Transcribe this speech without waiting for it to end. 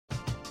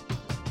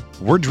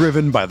We're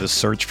driven by the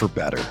search for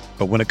better.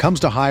 But when it comes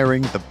to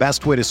hiring, the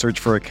best way to search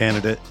for a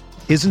candidate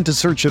isn't to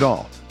search at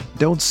all.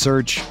 Don't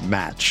search,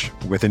 match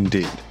with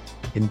Indeed.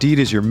 Indeed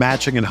is your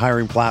matching and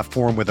hiring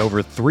platform with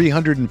over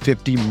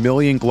 350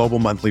 million global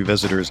monthly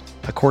visitors,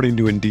 according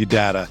to Indeed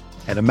data,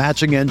 and a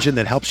matching engine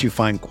that helps you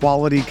find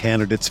quality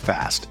candidates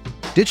fast.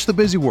 Ditch the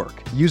busy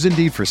work. Use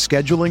Indeed for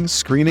scheduling,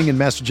 screening, and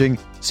messaging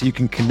so you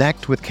can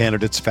connect with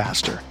candidates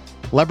faster.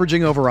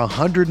 Leveraging over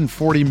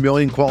 140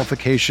 million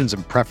qualifications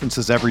and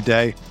preferences every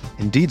day,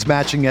 Indeed's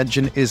matching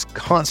engine is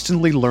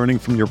constantly learning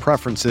from your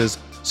preferences,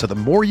 so the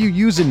more you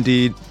use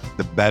Indeed,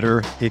 the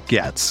better it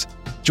gets.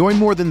 Join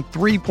more than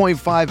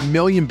 3.5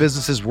 million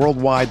businesses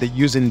worldwide that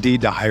use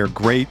Indeed to hire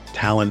great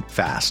talent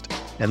fast.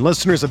 And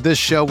listeners of this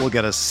show will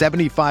get a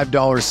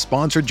 $75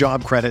 sponsored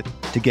job credit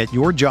to get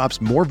your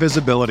jobs more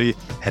visibility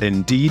at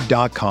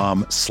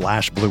Indeed.com/Blue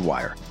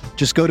Wire.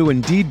 Just go to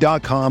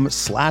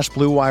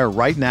Indeed.com/Blue Wire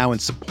right now and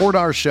support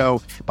our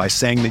show by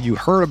saying that you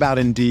heard about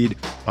Indeed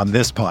on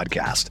this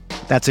podcast.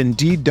 That's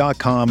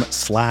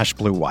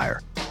Indeed.com/Blue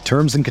Wire.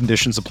 Terms and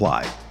conditions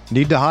apply.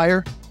 Need to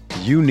hire?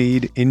 You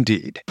need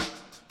Indeed.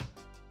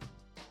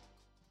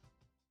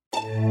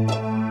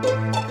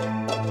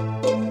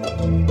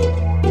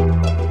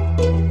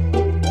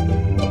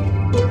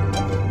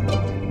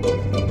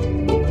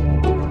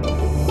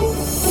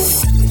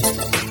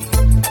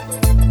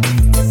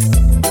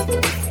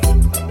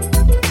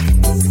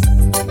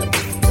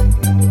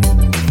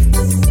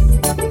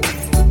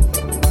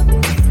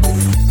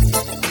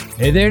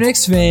 Hey there,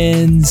 Knicks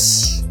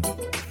fans.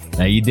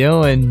 How you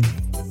doing?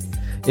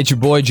 It's your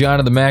boy,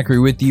 Jonathan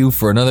Macri, with you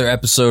for another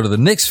episode of the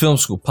Knicks Film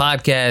School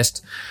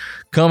podcast,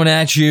 coming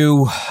at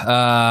you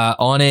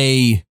on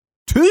a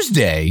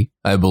Tuesday,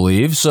 I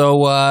believe.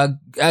 So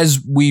as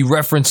we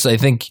referenced, I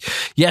think,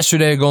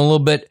 yesterday, going a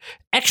little bit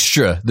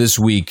extra this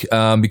week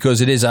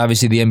because it is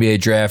obviously the NBA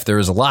draft. There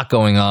is a lot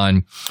going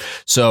on.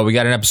 So we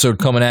got an episode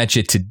coming at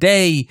you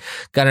today,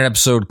 got an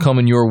episode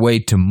coming your way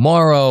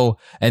tomorrow.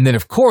 And then,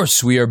 of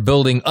course, we are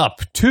building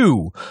up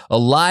to a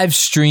live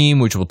stream,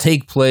 which will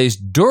take place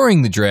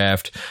during the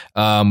draft,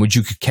 which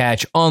you could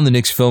catch on the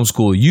Knicks Film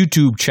School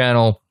YouTube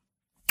channel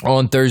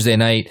on Thursday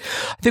night.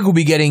 I think we'll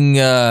be getting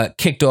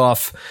kicked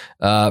off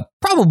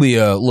probably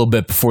a little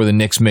bit before the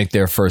Knicks make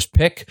their first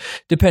pick,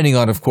 depending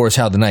on, of course,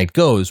 how the night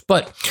goes.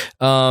 But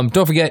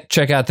don't forget,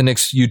 check out the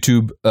Knicks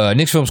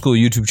Film School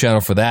YouTube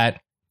channel for that.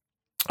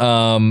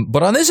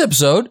 But on this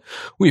episode,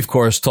 we, of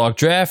course, talk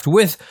draft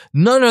with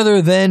none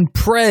other than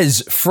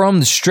Prez from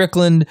the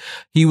Strickland.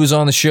 He was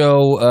on the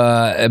show,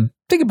 I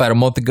think about a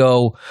month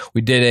ago.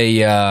 We did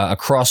a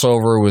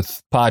crossover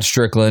with Pod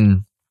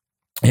Strickland.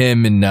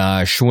 Him and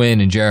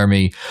Schwinn and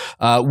Jeremy.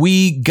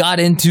 We got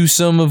into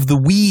some of the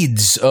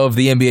weeds of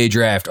the NBA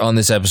draft on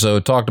this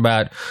episode, talked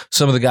about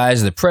some of the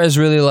guys that Prez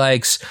really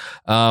likes.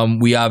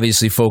 We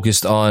obviously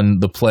focused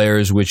on the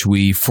players which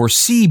we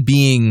foresee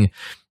being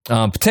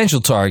potential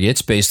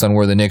targets based on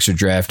where the Knicks are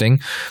drafting.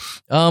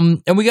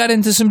 And we got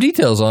into some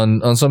details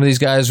on some of these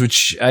guys,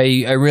 which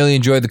I really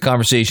enjoyed the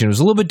conversation. It was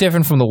a little bit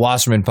different from the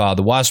Wasserman Pod.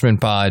 The Wasserman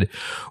Pod,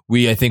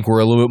 I think were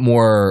a little bit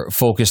more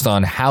focused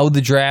on how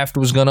the draft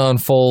was going to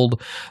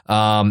unfold,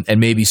 and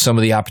maybe some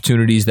of the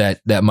opportunities that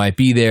might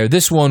be there.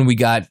 This one, we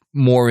got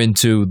more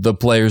into the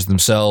players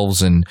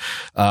themselves and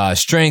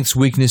strengths,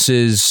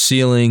 weaknesses,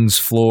 ceilings,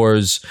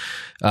 floors,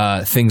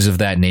 things of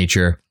that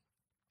nature.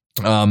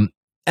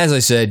 As I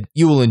said,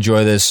 you will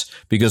enjoy this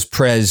because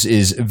Prez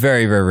is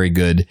very, very, very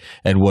good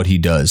at what he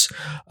does.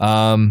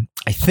 I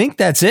think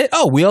that's it.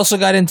 Oh, we also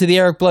got into the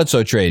Eric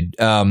Bledsoe trade,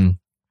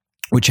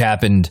 which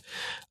happened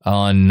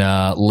on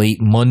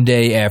late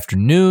Monday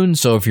afternoon.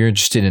 So if you're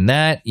interested in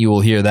that, you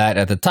will hear that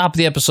at the top of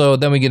the episode.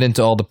 Then we get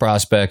into all the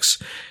prospects.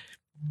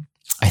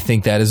 I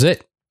think that is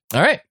it.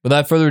 All right.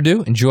 Without further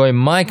ado, enjoy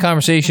my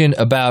conversation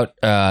about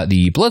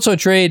the Bledsoe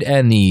trade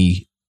and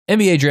the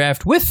NBA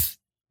draft with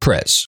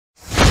Prez.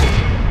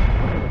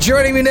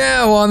 Joining me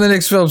now on the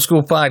Knicks Film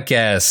School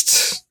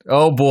podcast.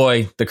 Oh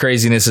boy, the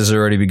craziness has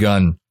already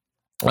begun.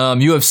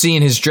 You have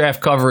seen his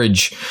draft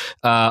coverage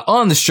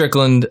on the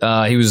Strickland.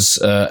 He was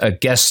a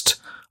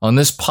guest on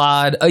this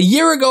pod a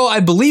year ago, I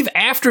believe,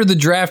 after the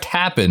draft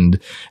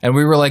happened, and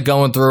we were like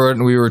going through it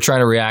and we were trying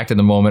to react in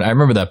the moment. I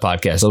remember that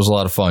podcast. That was a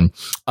lot of fun.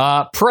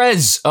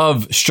 Prez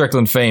of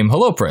Strickland fame.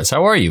 Hello, Prez.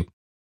 How are you?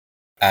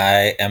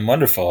 I am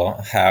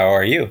wonderful. How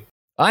are you?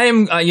 I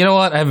am, you know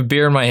what? I have a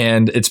beer in my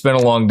hand. It's been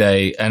a long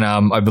day, and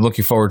I've been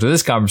looking forward to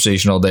this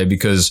conversation all day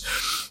because,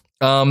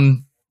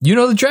 you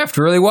know the draft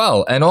really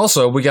well. And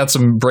also, we got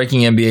some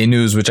breaking NBA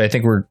news, which I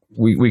think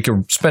we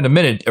could spend a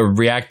minute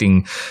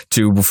reacting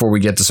to before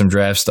we get to some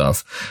draft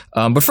stuff.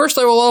 But first,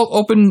 I will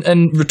open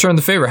and return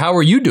the favor. How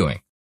are you doing?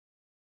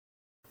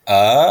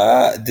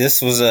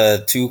 This was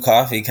a 2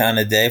 coffee kind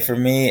of day for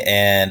me,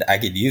 and I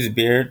could use a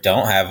beer.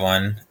 Don't have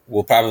one.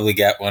 We'll probably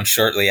get one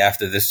shortly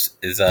after this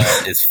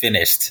is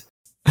finished.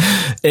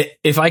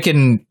 If I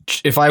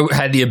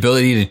had the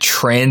ability to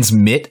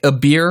transmit a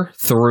beer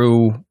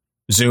through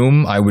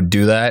Zoom, I would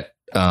do that.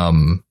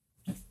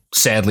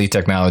 Sadly,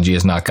 technology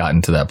has not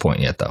gotten to that point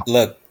yet, though.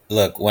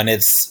 Look, when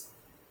it's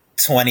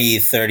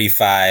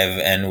 2035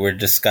 and we're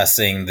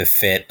discussing the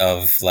fit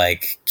of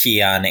like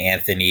Keon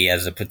Anthony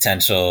as a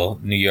potential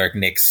New York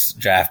Knicks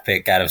draft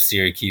pick out of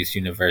Syracuse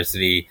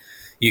University,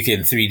 you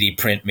can 3D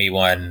print me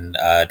one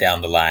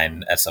down the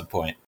line at some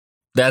point.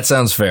 That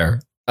sounds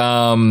fair.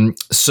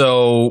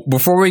 So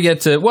before we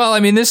get to, well, I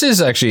mean, this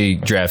is actually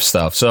draft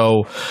stuff.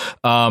 So,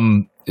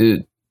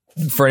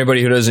 for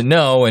anybody who doesn't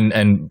know,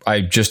 and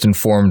I just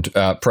informed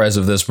Prez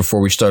of this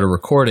before we started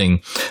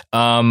recording,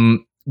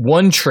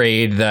 one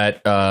trade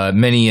that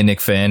many a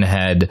Knick fan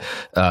had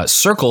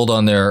circled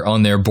on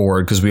their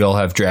board, because we all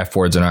have draft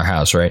boards in our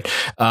house, right?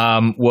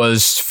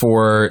 Was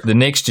for the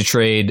Knicks to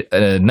trade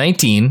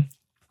 19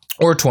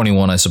 or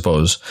 21, I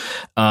suppose,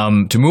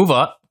 to move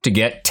up to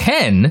get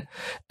 10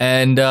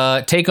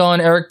 and take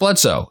on Eric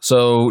Bledsoe.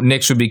 So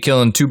Knicks would be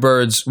killing two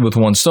birds with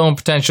one stone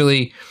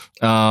potentially.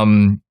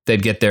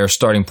 They'd get their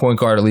starting point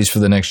guard at least for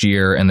the next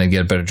year, and they'd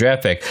get a better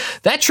draft pick.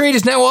 That trade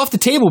is now off the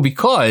table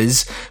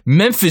because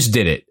Memphis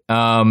did it.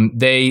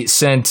 They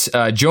sent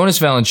Jonas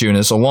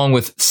Valanciunas along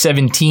with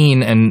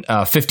 17 and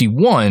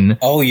 51.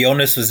 Oh,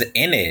 Jonas was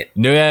in it.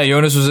 No, yeah,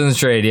 Jonas was in the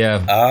trade,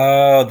 yeah.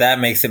 Oh, that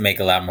makes it make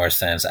a lot more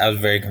sense. I was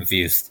very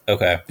confused.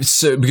 Okay.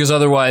 So, because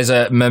otherwise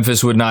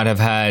Memphis would not have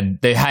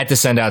they had to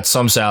send out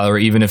some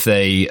salary, even if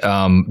they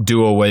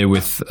do away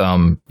with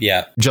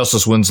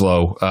Justice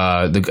Winslow,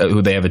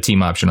 who they have a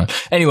team option on.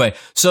 Anyway,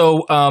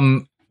 so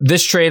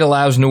this trade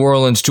allows New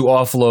Orleans to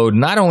offload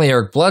not only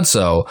Eric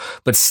Bledsoe,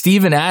 but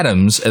Steven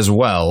Adams as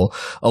well,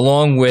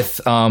 along with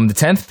the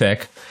 10th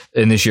pick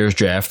in this year's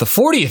draft, the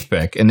 40th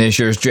pick in this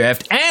year's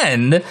draft,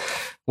 and,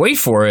 wait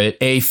for it,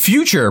 a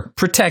future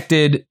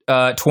protected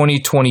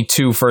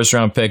 2022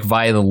 first-round pick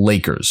via the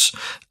Lakers.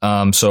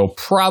 So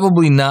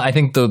probably not, I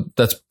think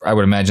I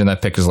would imagine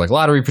that pick is like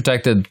lottery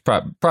protected,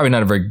 probably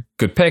not a very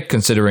good pick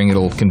considering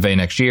it'll convey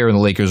next year, and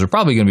the Lakers are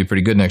probably going to be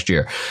pretty good next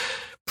year.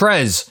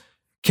 Prez,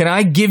 can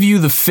I give you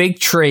the fake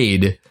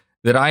trade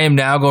that I am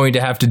now going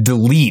to have to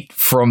delete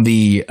from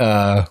the,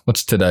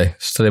 what's today?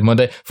 Is today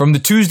Monday? From the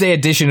Tuesday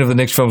edition of the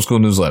Knicks Film School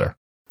newsletter.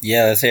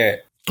 Yeah, let's hear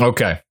it.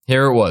 Okay,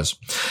 here it was.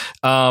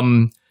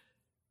 The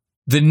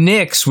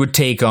Knicks would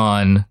take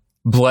on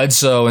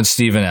Bledsoe and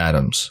Steven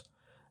Adams.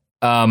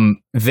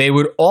 They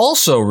would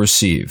also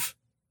receive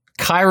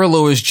Kyra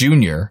Lewis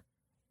Jr.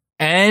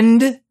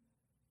 and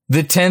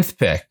the 10th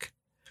pick.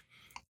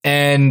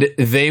 And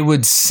they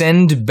would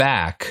send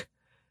back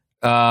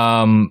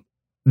and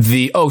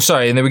they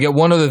would get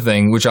one other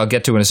thing, which I'll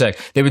get to in a sec.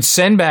 They would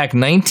send back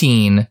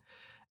 19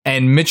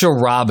 and Mitchell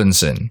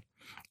Robinson.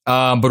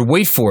 But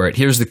wait for it.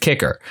 Here's the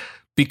kicker.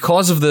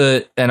 Because of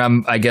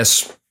I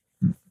guess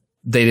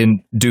they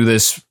didn't do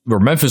this, or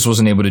Memphis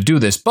wasn't able to do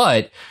this,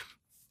 but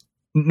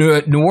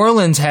New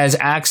Orleans has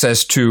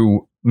access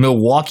to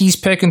Milwaukee's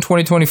pick in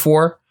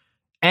 2024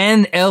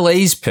 and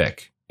LA's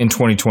pick in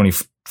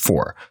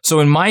 2024. So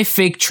in my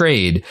fake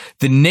trade,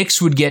 the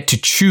Knicks would get to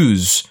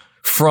choose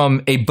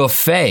from a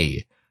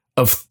buffet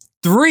of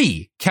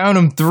three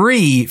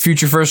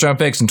future first round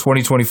picks in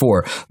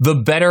 2024. The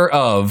better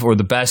of, or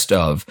the best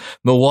of,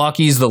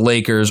 Milwaukee's, the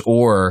Lakers,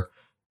 or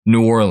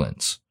New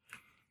Orleans.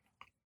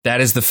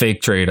 That is the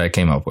fake trade I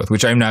came up with,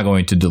 which I'm now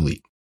going to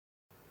delete.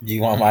 Do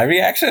you want my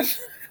reaction?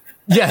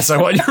 Yes, I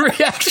want your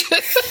reaction.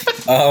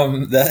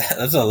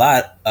 That's a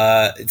lot.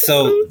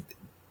 So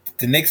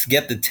the Knicks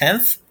get the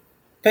 10th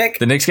pick?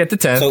 The Knicks get the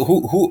 10th. So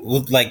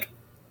who like,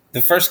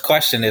 the first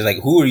question is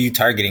like, who are you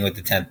targeting with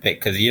the 10th pick?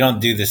 Because you don't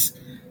do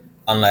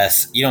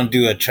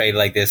a trade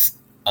like this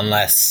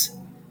unless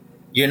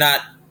you're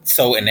not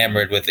so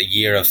enamored with a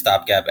year of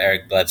stopgap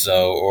Eric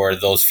Bledsoe or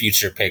those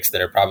future picks that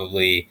are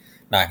probably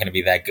not going to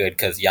be that good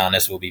because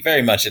Giannis will be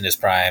very much in his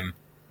prime.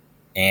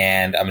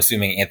 And I'm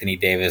assuming Anthony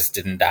Davis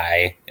didn't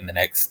die in the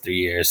next 3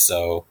 years.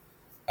 So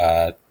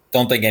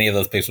don't think any of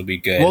those picks will be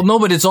good. Well, no,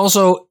 but it's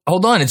also,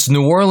 hold on, it's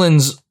New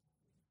Orleans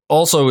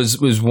also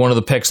is one of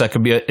the picks that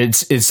could be,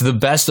 it's the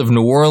best of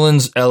New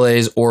Orleans,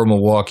 LA's, or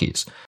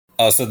Milwaukee's.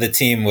 Oh, so the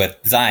team with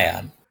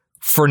Zion.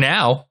 For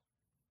now,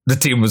 the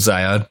team with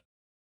Zion.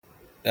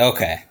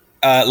 Okay.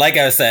 Like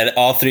I said,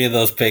 all three of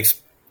those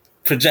picks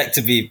project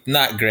to be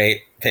not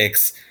great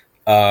picks.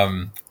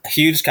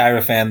 Huge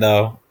Kyra fan,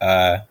 though.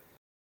 I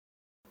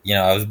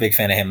was a big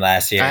fan of him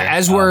last year.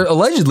 As were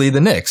allegedly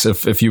the Knicks,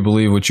 if you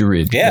believe what you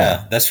read.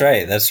 Yeah, that's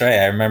right.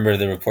 I remember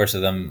the reports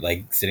of them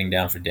like sitting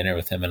down for dinner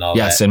with him and all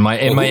that. Yes, in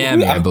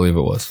Miami, I believe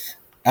it was.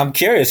 I'm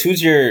curious, who's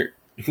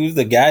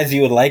the guys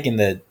you would like in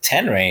the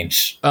 10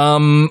 range?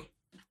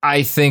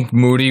 I think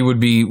Moody would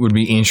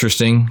be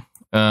interesting.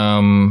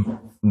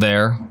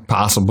 There,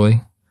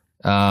 possibly.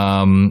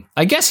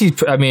 I guess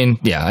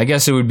I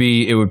guess it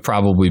would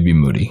probably be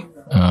Moody.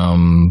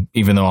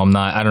 Even though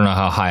I don't know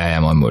how high I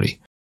am on Moody.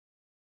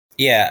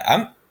 Yeah,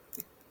 I'm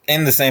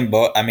in the same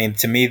boat. I mean,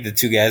 to me, the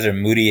two guys are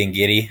Moody and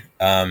Giddey.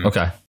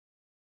 Okay.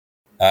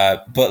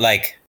 But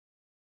like,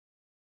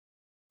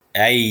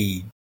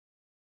 I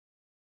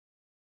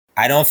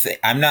don't think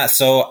I'm not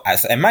so.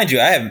 And mind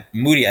you, I have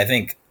Moody, I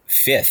think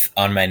 5th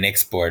on my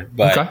Knicks board,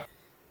 but okay.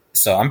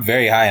 So I'm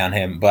very high on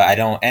him. But I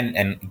don't.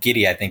 And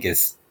Giddey, I think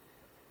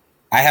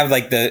I have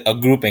like a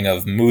grouping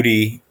of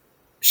Moody,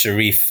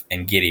 Sharif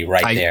and Giddey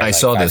right there. I like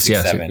saw 5, this. 6,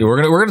 Yes, 7.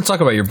 we're gonna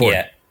talk about your board.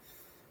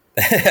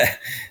 Yeah.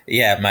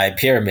 Yeah, my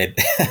pyramid,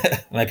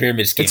 my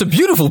pyramid scheme. It's a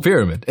beautiful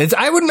pyramid.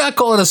 I would not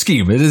call it a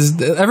scheme. It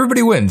is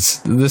everybody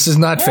wins. This is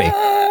not fake.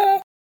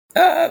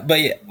 But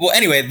yeah, well,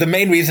 anyway, the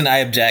main reason I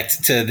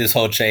object to this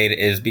whole trade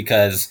is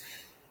because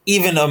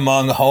even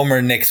among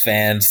Homer Knicks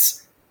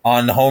fans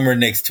on Homer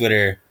Knicks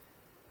Twitter,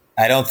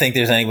 I don't think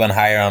there's anyone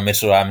higher on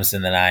Mitchell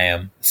Robinson than I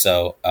am.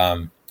 So,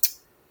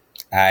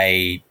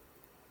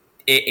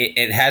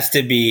 it has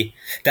to be.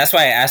 That's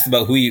why I asked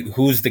about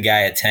who's the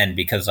guy at 10,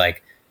 because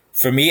like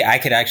for me, I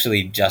could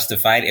actually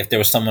justify it if there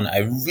was someone I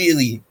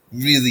really,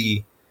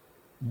 really,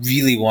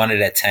 really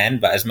wanted at 10.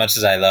 But as much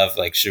as I love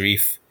like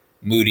Sharif,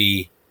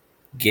 Moody,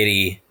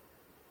 Giddey,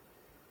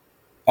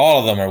 all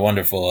of them are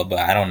wonderful, but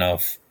I don't know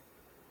if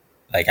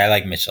like I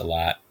like Mitch a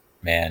lot,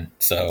 man.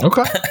 So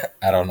okay.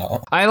 I don't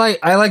know. I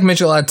like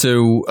Mitch a lot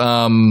too.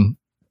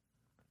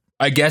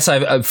 I guess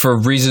I for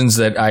reasons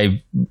that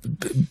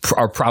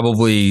are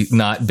probably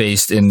not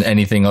based in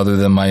anything other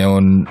than my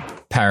own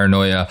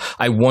paranoia.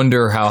 I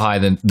wonder how high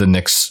the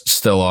Knicks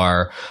still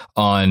are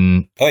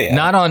on. Oh yeah,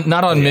 not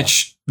on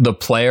Mitch the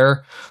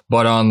player,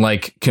 but on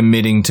like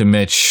committing to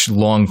Mitch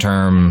long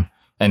term.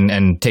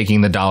 And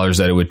taking the dollars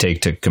that it would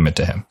take to commit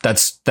to him.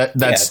 That's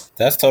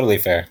totally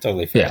fair.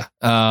 Totally fair.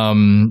 Yeah.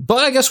 But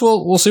I guess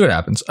we'll see what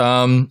happens.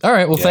 All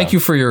right. Well, thank you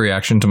for your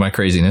reaction to my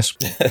craziness,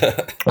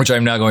 which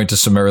I'm now going to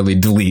summarily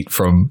delete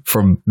from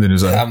the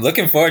newsletter. I'm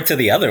looking forward to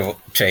the other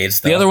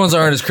trades, though. The other ones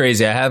aren't as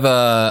crazy. I have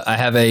a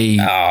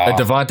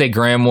Devontae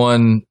Graham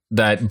one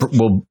that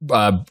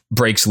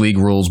breaks league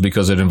rules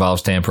because it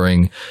involves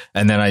tampering,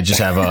 and then I just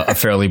have a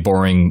fairly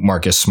boring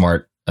Marcus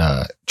Smart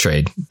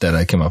trade that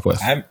I came up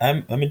with.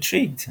 I'm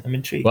intrigued.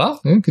 Well,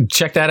 you can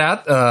check that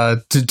out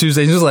to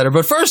Tuesday's newsletter.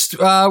 But first,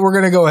 we're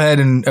going to go ahead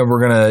and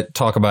we're going to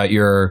talk about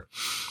your.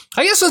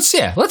 I guess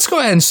let's go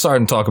ahead and start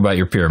and talk about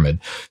your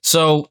pyramid.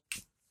 So,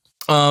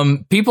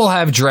 people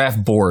have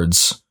draft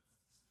boards.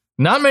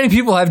 Not many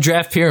people have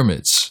draft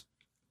pyramids.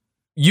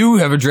 You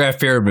have a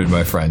draft pyramid,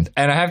 my friend,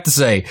 and I have to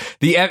say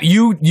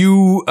you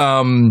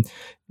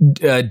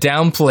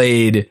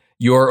downplayed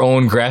your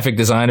own graphic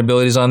design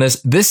abilities on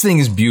this. This thing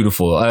is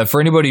beautiful.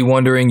 For anybody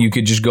wondering, you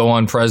could just go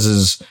on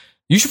Prez's.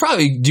 You should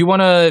probably.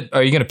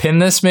 Are you going to pin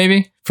this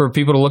maybe for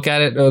people to look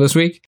at it this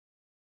week?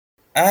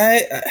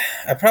 I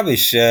probably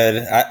should.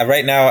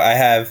 Right now, I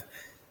have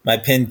my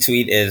pinned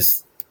tweet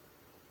is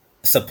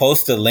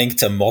supposed to link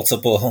to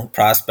multiple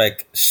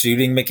prospect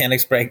shooting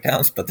mechanics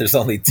breakdowns, but there's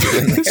only 2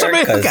 in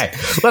there. Okay,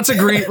 let's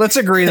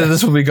agree that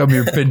this will become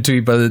your pinned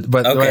tweet by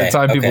the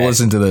time people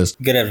listen to this.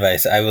 Good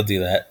advice. I will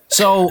do that.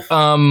 So,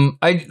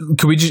 I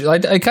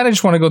kind of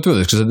just want to go through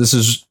this because this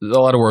is a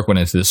lot of work went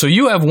into this. So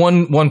you have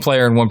one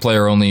player and one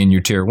player only in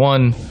your tier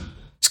 1.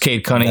 It's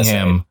Cade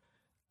Cunningham.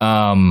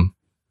 Right.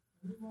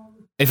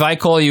 If I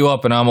call you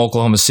up and I'm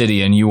Oklahoma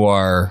City and you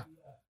are,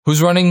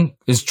 who's running?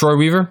 Is Troy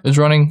Weaver is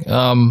running?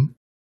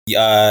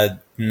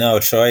 No,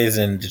 Troy is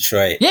in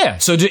Detroit. Yeah.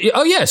 So,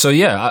 yeah. So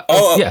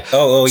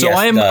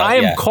I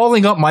am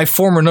calling up my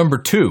former number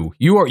 2.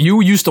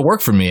 You used to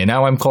work for me, and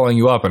now I'm calling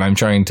you up, and I'm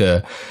trying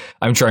to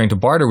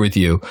barter with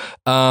you.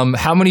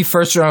 How many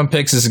first round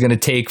picks is it going to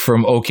take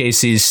from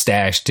OKC's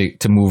stash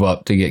to move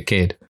up to get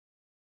Cade?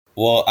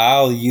 Well,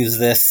 I'll use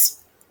this.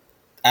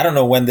 I don't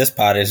know when this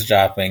pod is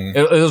dropping.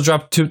 It'll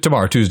drop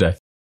tomorrow, Tuesday.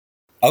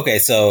 Okay,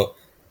 so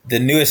the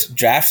newest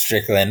Draft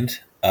Strickland.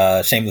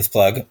 Shameless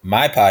plug,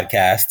 my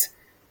podcast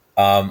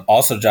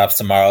also drops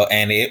tomorrow,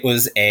 and it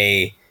was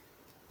a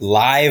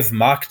live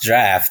mock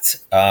draft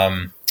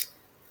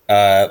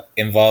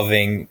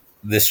involving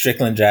the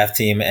Strickland draft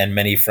team and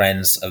many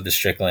friends of the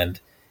Strickland,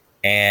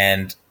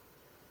 and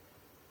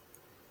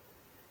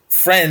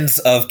friends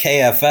of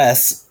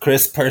KFS,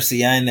 Chris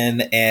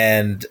Persianen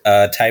and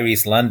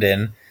Tyrese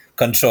London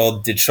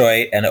controlled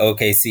Detroit and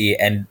OKC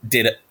and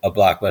did a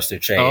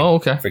blockbuster trade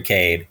for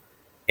Cade.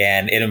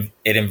 And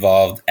it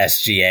involved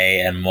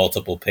SGA and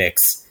multiple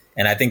picks.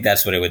 And I think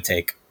that's what it would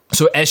take.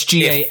 So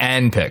SGA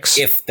and picks.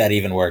 If that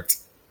even worked.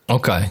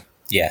 Okay.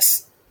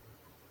 Yes.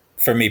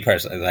 For me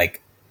personally,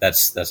 like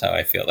that's how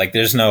I feel. Like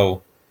there's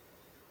no,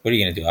 what are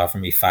you going to do? Offer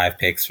me 5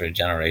 picks for a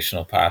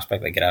generational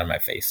prospect? Like get out of my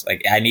face.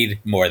 Like I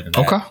need more than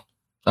that. Okay.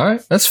 All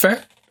right. That's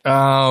fair.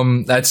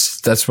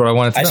 That's what I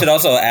wanted to know. I should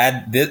also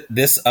add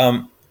this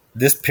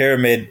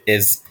pyramid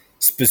is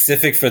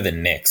specific for the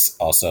Knicks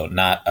also,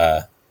 not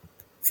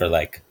for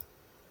like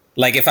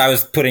if I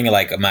was putting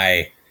like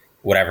my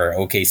whatever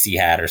OKC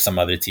hat or some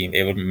other team,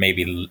 it would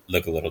maybe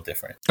look a little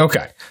different.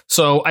 Okay.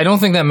 So I don't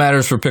think that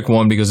matters for pick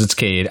 1 because it's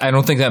Cade. I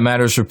don't think that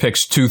matters for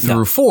picks 2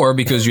 through 4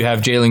 because you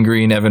have Jalen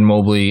Green, Evan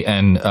Mobley,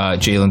 and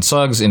Jalen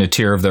Suggs in a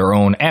tier of their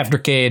own after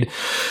Cade.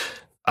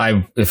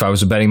 If I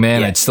was a betting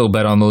man, I'd still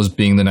bet on those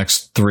being the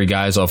next 3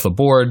 guys off the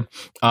board.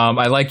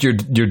 I like your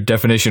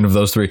definition of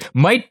those 3.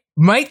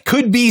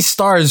 Could be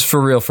stars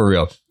for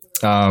real.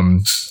 I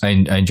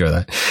enjoy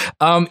that.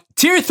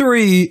 Tier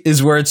 3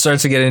 is where it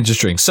starts to get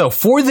interesting. So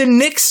for the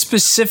Knicks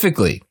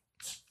specifically,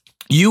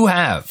 you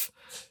have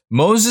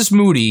Moses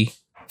Moody,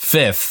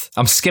 5th.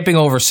 I'm skipping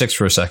over 6th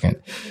for a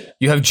second.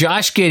 You have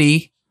Josh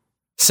Giddey,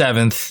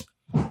 7th.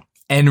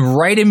 And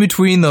right in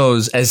between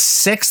those, as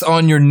 6th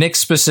on your Knicks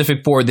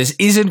specific board, this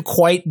isn't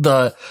quite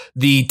the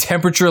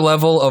temperature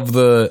level of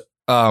the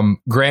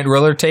Grant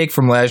Riller take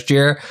from last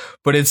year,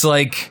 but it's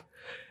like,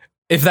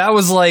 if that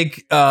was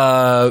like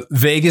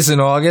Vegas in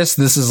August,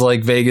 this is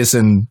like Vegas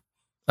in,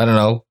 I don't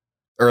know,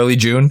 early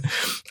June.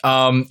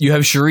 You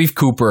have Sharif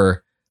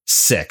Cooper,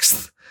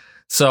 6th.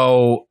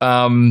 So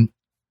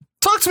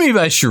talk to me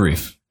about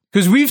Sharif.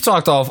 Because we've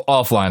talked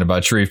offline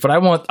about Sharif, but I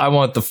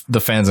want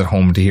the fans at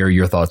home to hear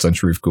your thoughts on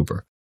Sharif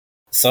Cooper.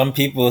 Some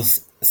people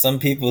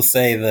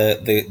say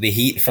the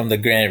heat from the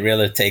Grant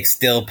Riller take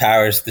still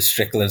powers the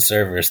Strickland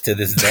servers to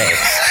this day.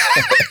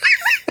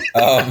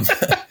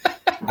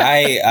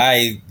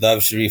 I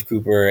love Sharif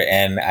Cooper,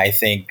 and I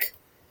think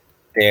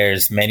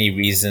there's many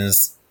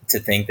reasons to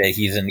think that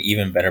he's an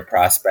even better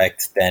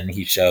prospect than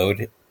he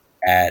showed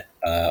at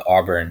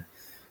Auburn.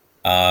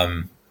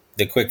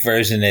 The quick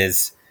version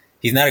is,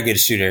 he's not a good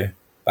shooter,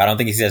 but I don't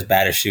think he's as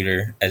bad a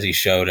shooter as he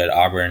showed at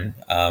Auburn.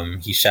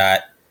 He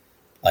shot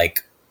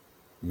like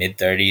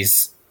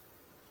mid-30s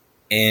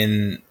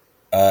in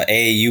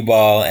AAU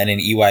ball and in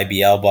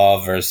EYBL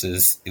ball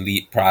versus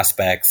elite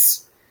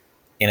prospects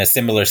in a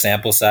similar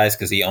sample size,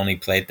 because he only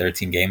played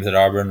 13 games at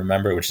Auburn,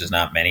 remember, which is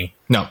not many.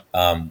 No.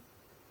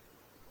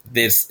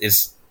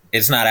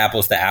 It's not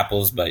apples to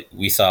apples, but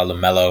we saw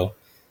LaMelo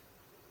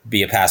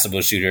be a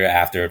passable shooter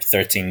after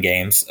 13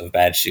 games of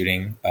bad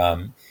shooting.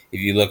 If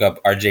you look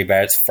up RJ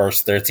Barrett's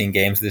first 13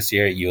 games this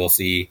year, you'll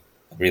see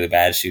a really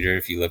bad shooter.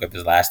 If you look up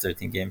his last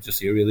 13 games, you'll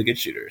see a really good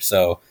shooter.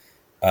 So,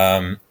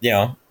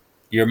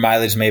 your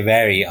mileage may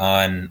vary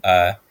on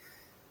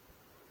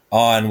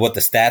what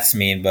the stats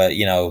mean, but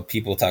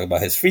people talk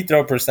about his free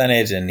throw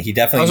percentage, and he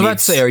definitely. I was about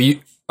to say,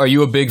 are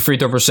you a big free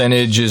throw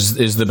percentage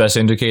is the best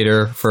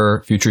indicator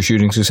for future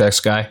shooting success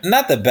guy?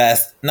 Not the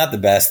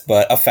best,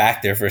 but a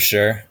factor for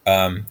sure.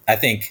 I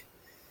think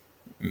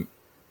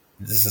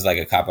this is like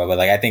a cop out, but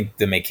I think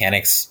the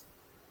mechanics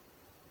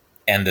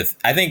and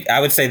I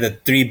would say the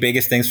three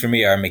biggest things for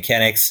me are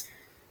mechanics,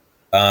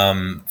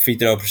 free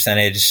throw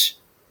percentage,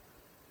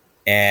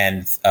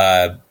 and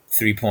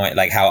 3-point,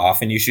 like how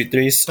often you shoot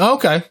threes. Oh,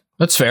 okay,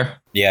 that's fair.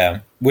 Yeah,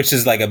 which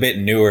is like a bit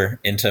newer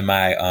into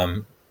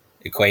my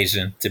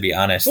equation, to be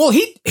honest. Well,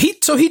 he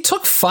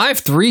took 5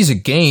 threes a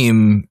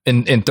game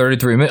in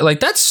 33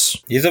 minutes.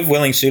 He's a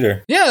willing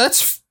shooter. Yeah,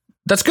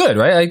 that's good,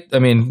 right? I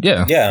mean,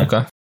 yeah. Yeah.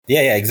 Okay.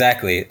 Yeah,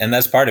 exactly. And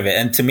that's part of it.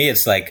 And to me,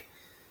 it's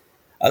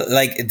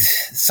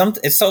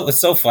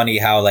it's so funny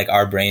how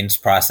our brains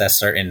process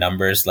certain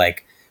numbers.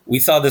 Like, we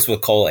saw this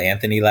with Cole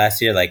Anthony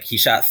last year. Like, he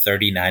shot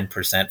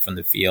 39% from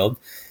the field.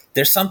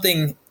 There's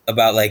something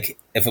about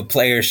if a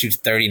player shoots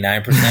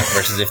 39%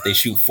 versus if they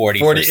shoot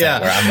 40%,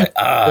 where I'm like,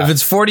 if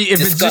it's 40,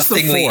 if it's just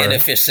the 4.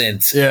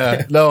 Inefficient.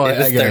 Yeah, no, if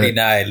it's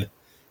 39,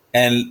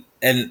 and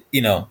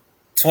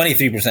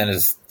 23%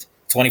 is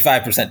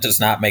 25% does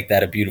not make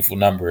that a beautiful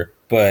number,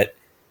 but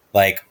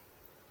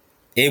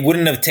it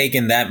wouldn't have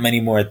taken that many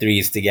more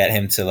threes to get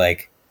him to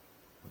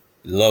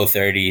low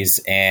 30s,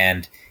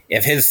 and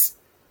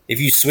if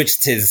you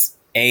switched his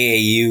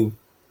AAU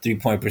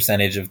 3-point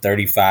percentage of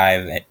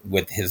 35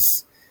 with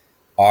his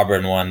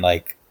Auburn one,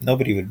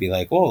 nobody would be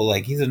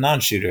he's a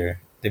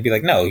non-shooter. They'd be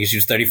like, no, he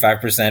shoots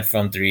 35%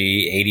 from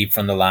 3, 80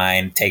 from the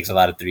line, takes a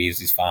lot of threes,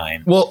 he's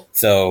fine. Well,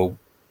 so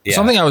yeah.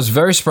 Something I was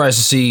very surprised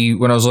to see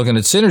when I was looking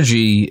at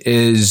Synergy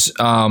is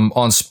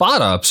on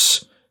spot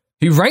ups,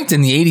 he ranked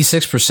in the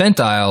 86th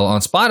percentile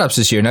on spot ups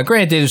this year. Now,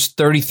 granted, there's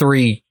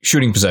 33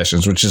 shooting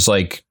possessions, which is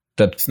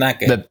it's not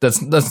good.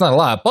 That's not a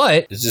lot,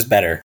 but it's just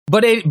better.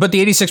 But the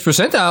 86th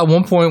percentile,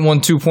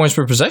 1.12 points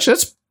per possession,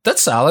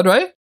 that's solid,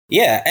 right?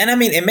 Yeah, and I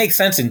mean, it makes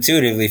sense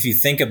intuitively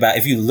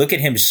if you look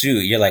at him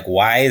shoot, you're like,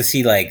 why is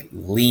he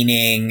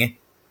leaning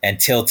and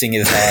tilting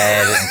his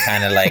head and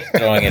kind of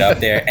throwing it up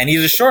there? And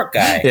he's a short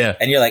guy. Yeah.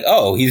 And you're like,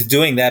 oh, he's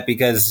doing that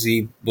because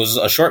he was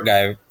a short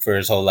guy for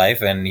his whole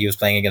life and he was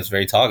playing against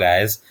very tall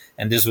guys,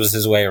 and this was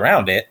his way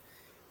around it.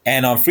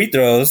 And on free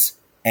throws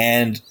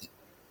and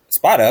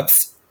spot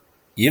ups,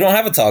 you don't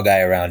have a tall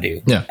guy around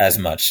you as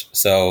much.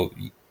 So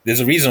there's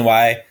a reason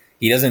why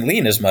he doesn't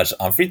lean as much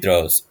on free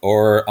throws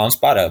or on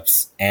spot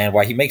ups, and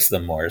why he makes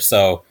them more.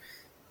 So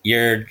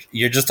you're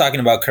just talking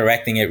about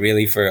correcting it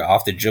really for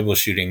off the dribble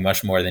shooting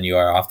much more than you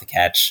are off the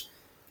catch,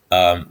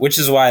 which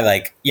is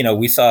why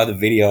we saw the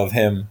video of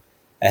him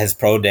at his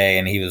pro day,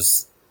 and he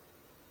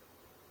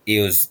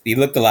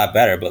looked a lot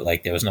better, but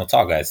there was no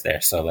tall guys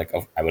there. So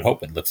I would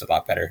hope it looks a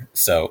lot better.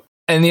 So.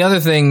 And the other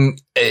thing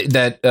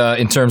that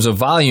in terms of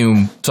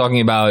volume, talking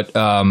about,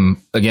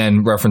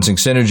 again, referencing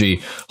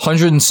Synergy,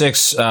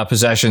 106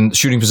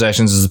 shooting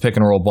possessions as a pick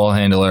and roll ball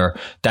handler.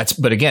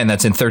 But again,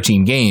 that's in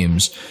 13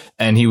 games.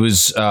 And he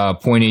was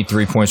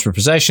 0.83 points per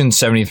possession,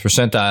 70th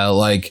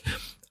percentile.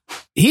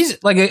 He's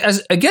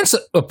as against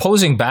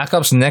opposing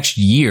backups next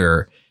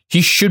year,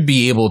 he should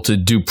be able to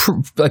do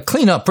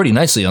clean up pretty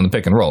nicely on the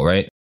pick and roll,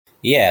 right?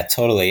 Yeah,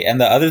 totally.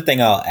 And the other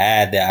thing I'll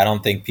add that I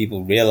don't think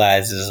people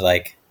realize is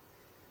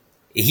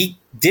he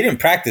didn't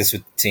practice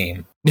with the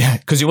team. Yeah,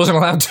 because he wasn't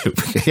allowed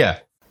to. Yeah.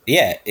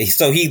 Yeah.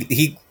 So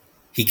he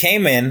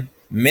came in,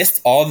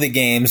 missed all the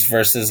games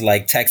versus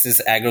like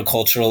Texas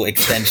Agricultural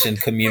Extension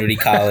Community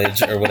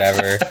College or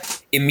whatever.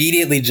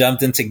 Immediately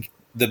jumped into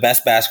the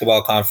best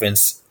basketball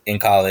conference in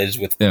college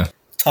with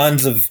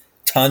tons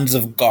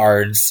of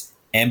guards,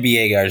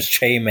 NBA guards,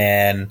 Trey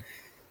Mann,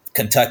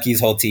 Kentucky's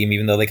whole team,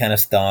 even though they kind of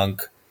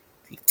stunk.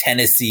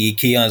 Tennessee,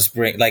 Keon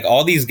Spring, like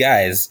all these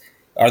guys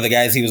are the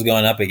guys he was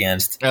going up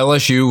against.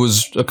 LSU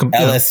was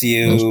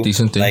LSU,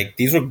 decent team. Like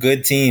these were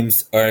good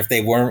teams, or if they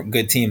weren't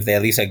good teams, they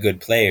at least had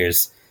good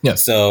players. Yeah.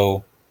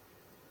 So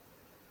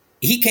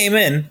he came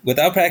in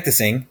without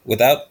practicing,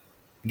 without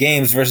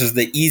games versus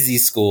the easy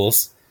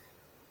schools,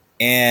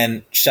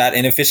 and shot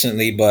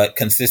inefficiently but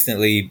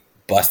consistently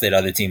busted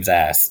other teams'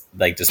 ass.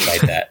 Like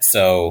despite that,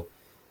 so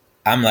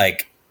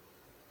the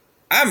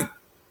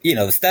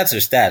stats are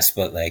stats,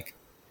 but like.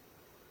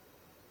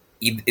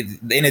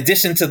 In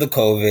addition to the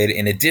COVID,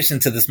 in addition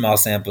to the small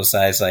sample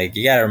size, like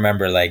you got to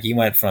remember, like he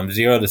went from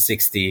 0 to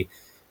 60,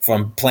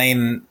 from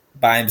playing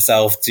by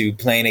himself to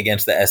playing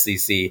against the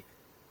SEC.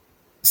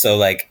 So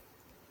like,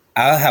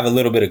 I'll have a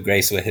little bit of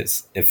grace with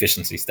his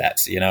efficiency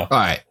stats, you know? All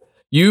right.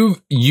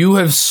 You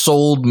have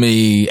sold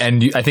me,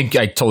 and I think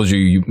I told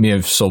you may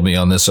have sold me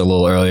on this a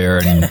little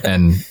earlier,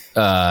 and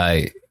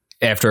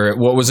after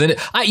what was in it,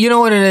 you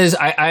know what it is?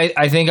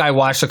 I think I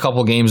watched a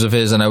couple games of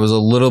his, and I was a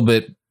little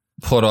bit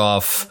put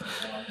off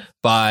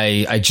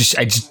by I just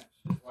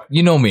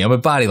you know me, I'm a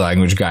body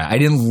language guy. I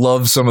didn't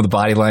love some of the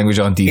body language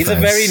on defense. He's a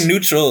very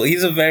neutral.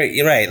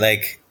 You're right.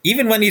 Like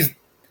even when he's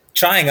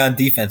trying on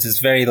defense, it's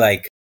very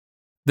like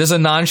there's a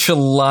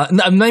nonchalant,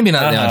 maybe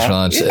not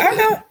nonchalance. I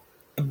know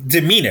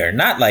demeanor,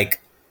 not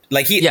like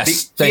he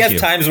has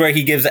times where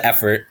he gives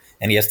effort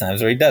and he has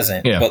times where he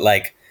doesn't. Yeah. But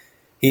like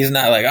he's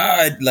not like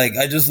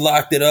I just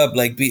locked it up,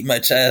 like beat my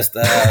chest,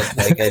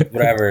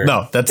 whatever.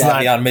 No, that's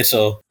not Davion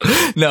Mitchell.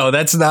 No,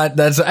 that's not.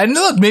 That's and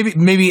look,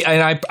 maybe,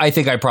 and I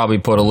think I probably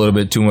put a little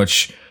bit too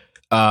much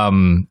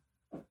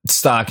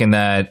stock in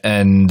that.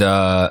 And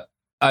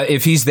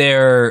if he's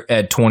there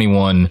at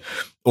 21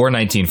 or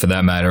 19 for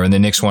that matter, and the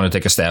Knicks want to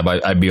take a stab,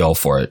 I'd be all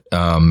for it.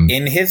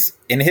 In his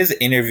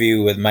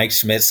interview with Mike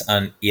Schmitz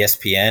on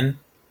ESPN,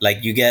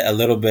 like you get a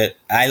little bit.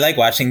 I like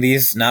watching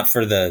these, not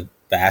for the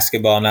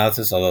basketball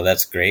analysis, although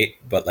that's great,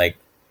 but like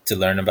to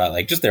learn about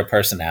like just their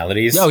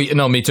personalities. Oh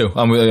no, me too.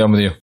 I'm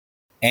with you.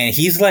 And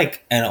he's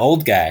like an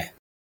old guy.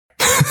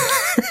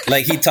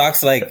 Like he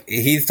talks like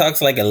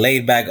a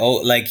laid back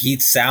old, like he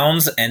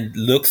sounds and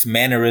looks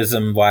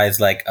mannerism wise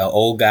like an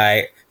old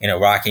guy in a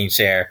rocking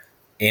chair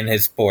in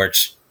his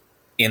porch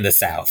in the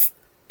South.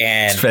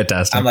 And it's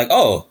fantastic. I'm like,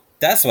 oh,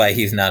 that's why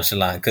he's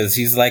nonchalant, because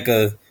he's like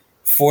a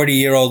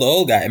 40-year-old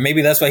old guy. And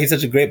maybe that's why he's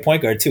such a great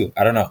point guard too.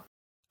 I don't know.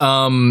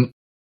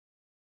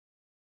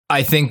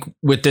 I think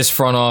with this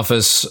front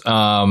office,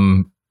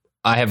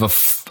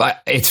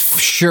 it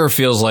sure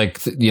feels like,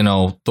 you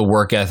know, the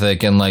work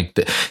ethic and like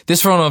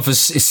this front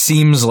office, it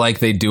seems like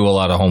they do a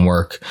lot of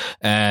homework.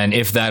 And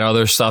if that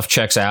other stuff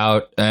checks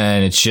out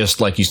and it's just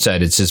like you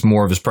said, it's just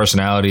more of his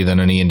personality than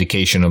any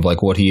indication of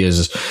like what he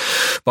is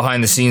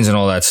behind the scenes and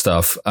all that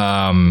stuff.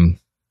 I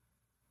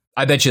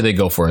bet you they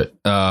go for it.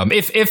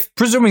 If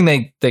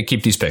presuming they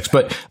keep these picks,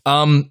 but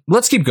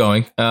let's keep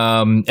going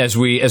as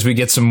we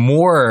get some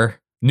more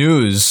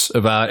news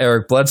about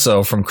Eric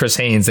Bledsoe from Chris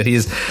Haynes that he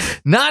is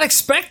not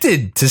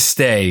expected to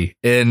stay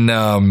in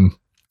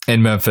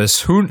Memphis.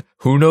 Who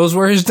knows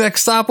where his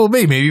next stop will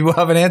be? Maybe we'll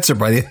have an answer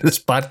by the end of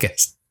this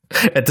podcast.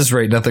 At this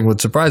rate, nothing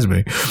would surprise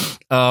me.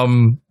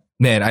 Man,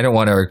 I don't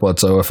want Eric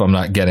Bledsoe if I'm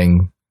not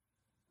getting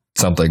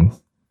something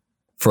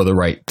for the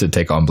right to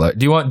take on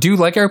Bledsoe. Do you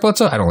like Eric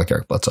Bledsoe? I don't like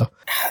Eric Bledsoe.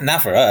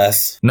 Not for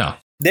us. No.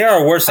 There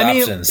are worse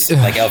options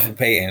like Elfrid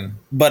Payton,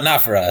 but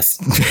not for us.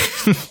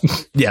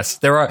 Yes,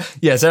 there are.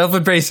 Yes,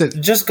 Elfrid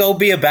Payton. Just go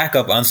be a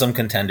backup on some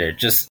contender.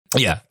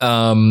 Yeah.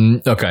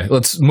 Okay.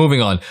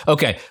 Moving on.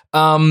 Okay.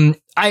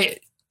 I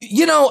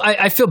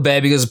feel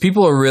bad because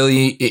people are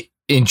really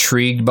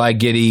intrigued by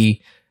Giddey,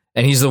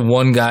 and he's the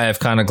one guy I've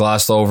kind of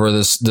glossed over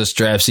this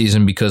draft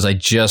season because I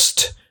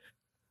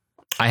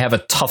have a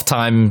tough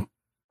time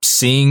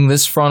seeing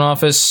this front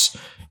office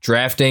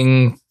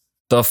drafting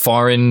the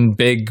foreign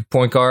big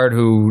point guard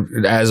who,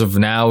 as of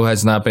now,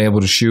 has not been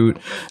able to shoot.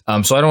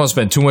 So I don't want to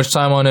spend too much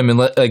time on him. And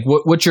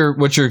what's your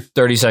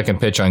 30-second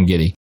pitch on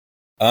Giddey?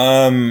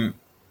 I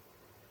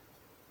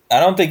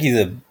don't think he's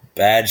a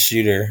bad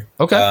shooter.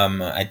 Okay.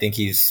 I think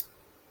he's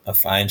a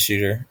fine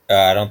shooter.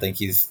 I don't think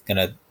he's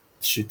gonna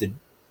shoot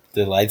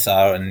the lights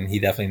out, and he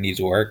definitely needs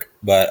work.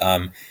 But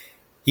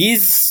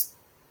he's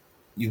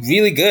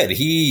really good.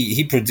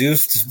 He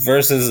produced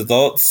versus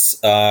adults.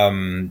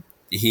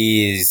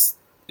 His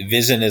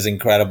vision is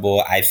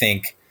incredible. I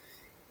think,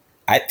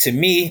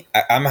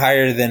 I'm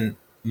higher than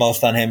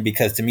most on him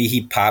because to me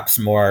he pops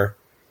more.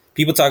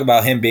 People talk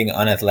about him being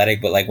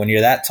unathletic, but like when you're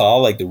that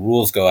tall, like the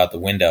rules go out the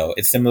window.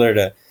 It's similar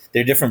to,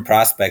 they're different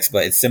prospects,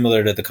 but it's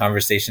similar to the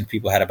conversations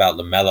people had about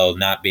LaMelo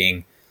not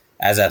being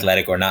as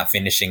athletic or not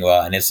finishing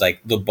well. And it's like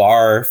the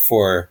bar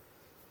for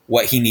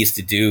what he needs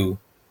to do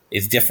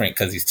is different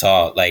because he's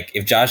tall. Like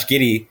if Josh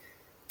Giddey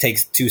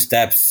takes 2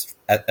 steps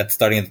at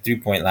starting at the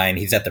 3-point line,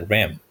 he's at the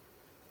rim.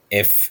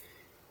 If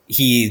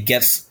he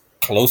gets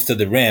close to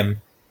the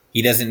rim,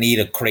 he doesn't need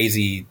a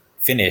crazy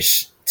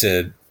finish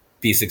to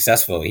be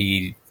successful.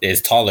 He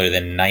is taller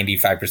than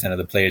 95% of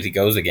the players he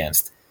goes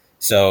against.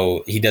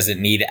 So he doesn't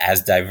need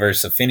as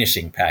diverse a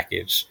finishing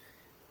package.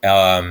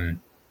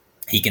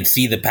 He can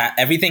see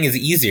everything is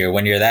easier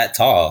when you're that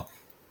tall.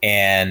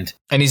 And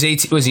he's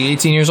 18. Was he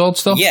 18 years old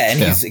still? Yeah, and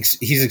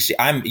he's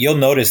you'll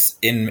notice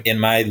in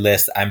my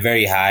list, I'm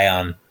very high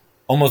on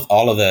almost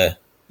all of the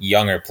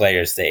younger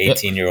players, the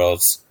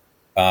 18-year-olds.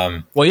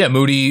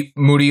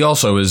 Moody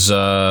also is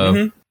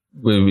whatever.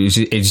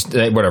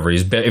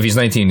 If he's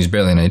 19, he's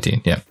barely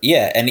 19. Yeah.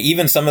 Yeah, and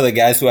even some of the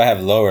guys who I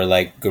have lower,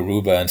 like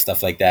Garuba and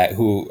stuff like that,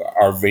 who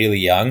are really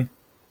young.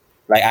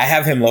 Like I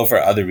have him low for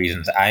other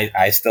reasons.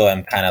 I still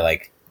am kind of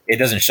like, it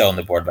doesn't show on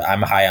the board, but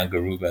I'm high on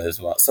Garuba as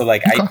well. So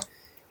like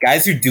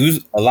guys who do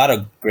a lot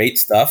of great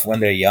stuff when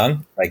they're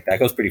young, like that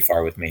goes pretty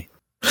far with me.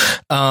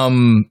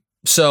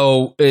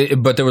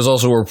 But there was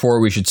also a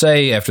report, we should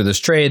say, after this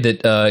trade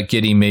that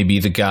Giddey may be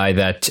the guy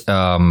that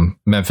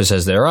Memphis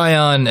has their eye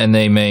on, and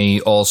they may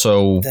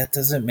also... That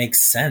doesn't make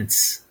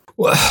sense.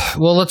 Well,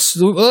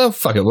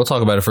 fuck it. We'll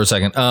talk about it for a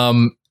second.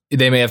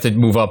 They may have to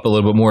move up a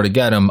little bit more to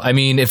get him. I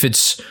mean, if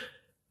it's...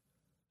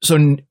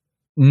 So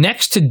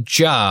next to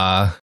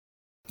Ja...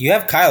 You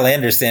have Kyle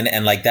Anderson,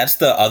 and like that's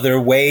the other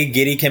way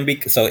Giddey can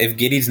be. So if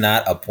Giddey's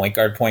not a point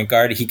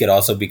guard, he could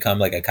also become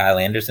like a Kyle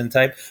Anderson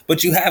type.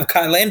 But you have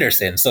Kyle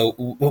Anderson, so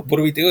what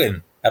are we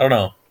doing? I don't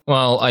know.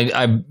 Well,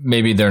 I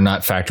maybe they're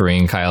not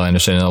factoring Kyle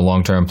Anderson in the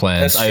long-term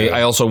plans.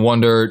 I also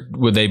wonder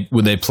would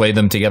they play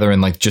them together in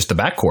like just the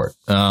backcourt,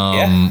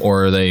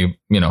 or are they,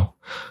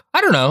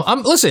 I don't know.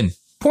 Listen.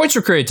 Points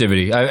for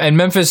creativity, and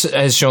Memphis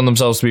has shown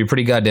themselves to be a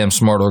pretty goddamn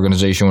smart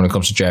organization when it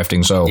comes to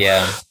drafting. So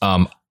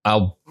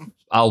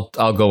I'll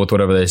go with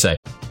whatever they say.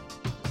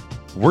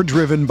 We're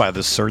driven by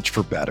the search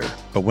for better.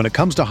 But when it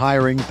comes to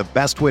hiring, the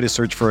best way to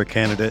search for a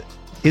candidate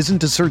isn't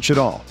to search at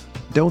all.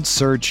 Don't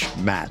search,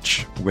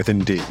 match with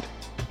Indeed.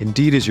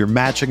 Indeed is your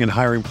matching and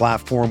hiring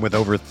platform with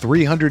over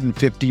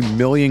 350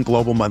 million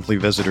global monthly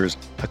visitors,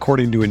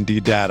 according to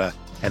Indeed data,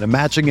 and a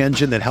matching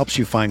engine that helps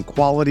you find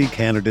quality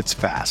candidates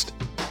fast.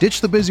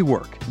 Ditch the busy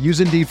work. Use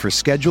Indeed for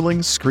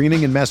scheduling,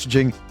 screening, and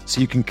messaging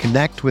so you can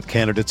connect with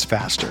candidates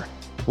faster.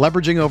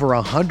 Leveraging over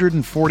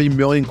 140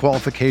 million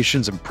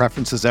qualifications and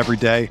preferences every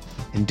day,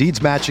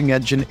 Indeed's matching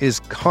engine is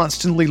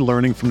constantly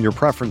learning from your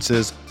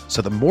preferences,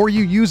 so the more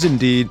you use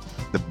Indeed,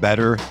 the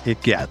better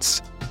it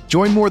gets.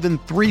 Join more than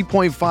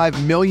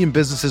 3.5 million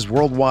businesses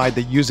worldwide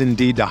that use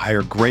Indeed to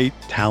hire great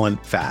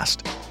talent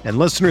fast. And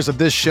listeners of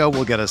this show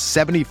will get a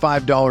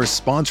 $75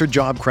 sponsored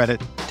job credit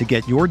to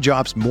get your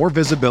jobs more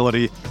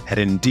visibility at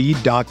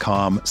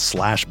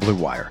Indeed.com/Blue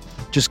Wire.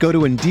 Just go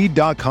to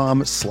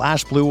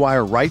Indeed.com/Blue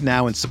Wire right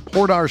now and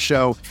support our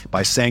show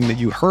by saying that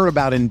you heard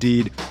about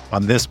Indeed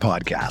on this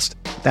podcast.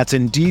 That's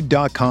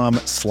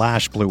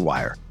Indeed.com/Blue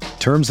Wire.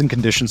 Terms and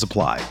conditions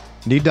apply.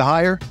 Need to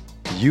hire?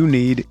 You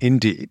need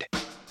Indeed.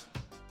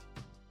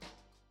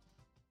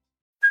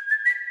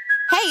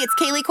 Hey, it's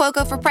Kaylee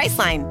Cuoco for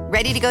Priceline.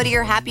 Ready to go to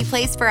your happy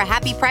place for a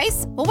happy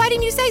price? Well, why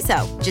didn't you say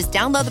so? Just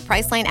download the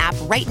Priceline app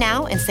right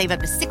now and save up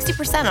to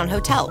 60% on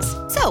hotels.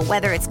 So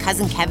whether it's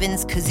Cousin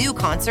Kevin's Kazoo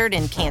Concert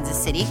in Kansas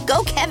City,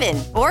 go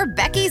Kevin, or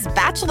Becky's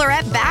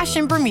Bachelorette Bash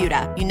in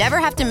Bermuda, you never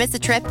have to miss a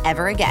trip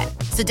ever again.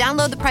 So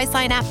download the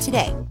Priceline app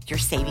today. Your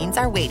savings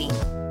are waiting.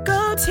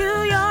 Go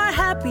to your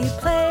happy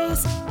place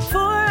for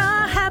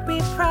a happy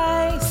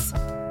price.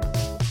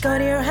 Go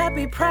to your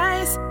happy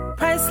price,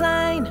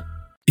 Priceline.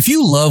 If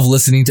you love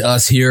listening to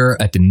us here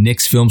at the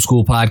Knicks Film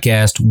School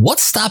podcast,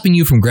 what's stopping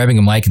you from grabbing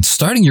a mic and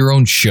starting your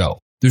own show?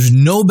 There's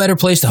no better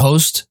place to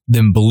host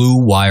than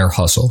Blue Wire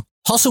Hustle.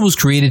 Hustle was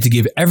created to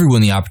give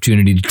everyone the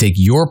opportunity to take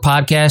your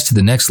podcast to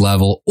the next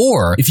level,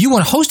 or if you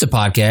want to host a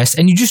podcast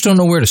and you just don't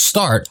know where to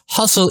start,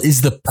 Hustle is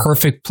the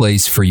perfect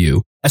place for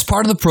you. As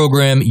part of the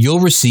program, you'll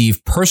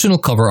receive personal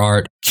cover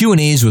art,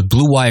 Q&As with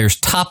Blue Wire's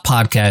top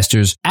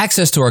podcasters,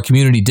 access to our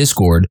community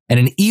Discord, and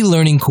an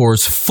e-learning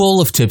course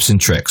full of tips and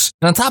tricks.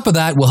 And on top of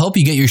that, we'll help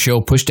you get your show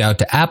pushed out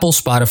to Apple,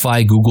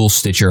 Spotify, Google,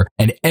 Stitcher,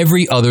 and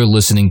every other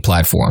listening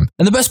platform.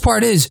 And the best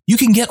part is, you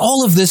can get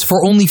all of this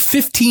for only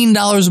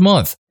 $15 a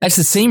month. That's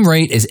the same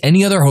rate as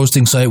any other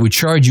hosting site would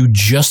charge you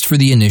just for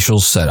the initial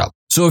setup.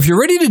 So if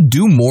you're ready to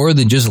do more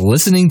than just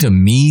listening to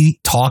me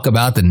talk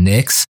about the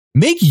Knicks,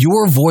 make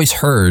your voice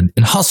heard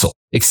and hustle.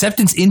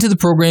 Acceptance into the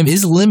program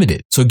is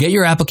limited, so get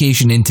your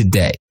application in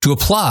today. To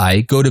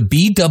apply, go to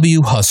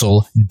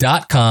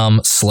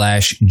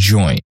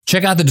bwhustle.com/join.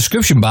 Check out the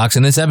description box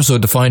in this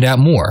episode to find out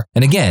more.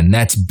 And again,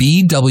 that's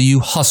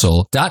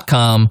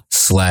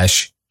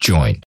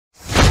bwhustle.com/join.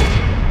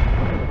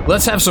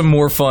 Let's have some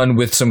more fun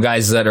with some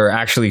guys that are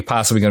actually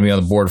possibly going to be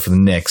on the board for the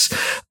Knicks.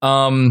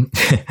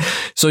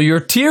 So your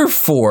tier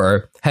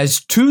 4 has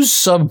 2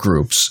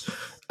 subgroups.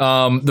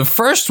 The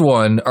first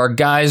one are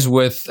guys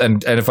with,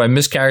 and if I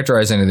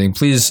mischaracterize anything,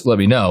 please let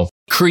me know,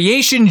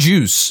 creation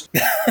juice.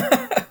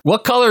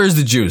 What color is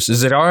the juice?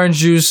 Is it orange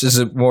juice? Is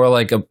it more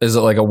like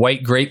a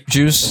white grape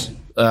juice?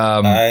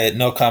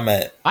 No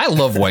comment. I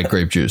love white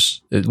grape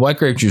juice. White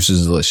grape juice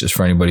is delicious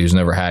for anybody who's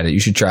never had it. You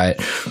should try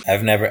it.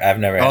 I've never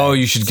had Oh,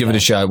 you should give it a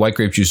shot. White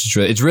grape juice is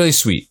it's really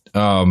sweet.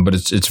 But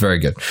it's very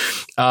good.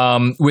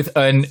 With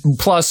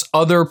plus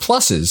other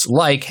pluses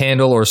like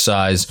handle or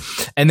size.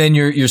 And then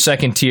your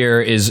second tier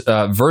is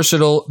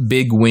versatile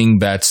big wing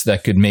bets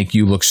that could make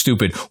you look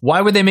stupid.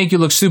 Why would they make you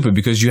look stupid?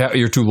 Because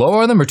you're too low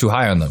on them or too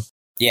hhigh on them?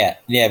 Yeah,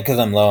 because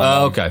I'm low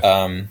on them.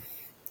 Okay.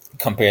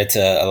 Compared to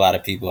a lot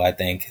of people, I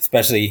think,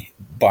 especially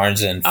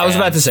Barnes and I was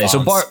about to say,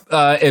 so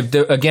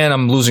again,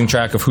 I'm losing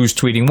track of who's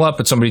tweeting what,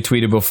 but somebody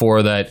tweeted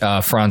before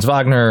that Franz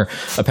Wagner,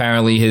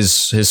 apparently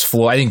his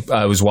floor, I think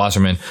it was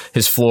Wasserman,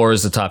 his floor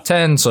is the top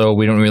 10, so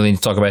we don't really need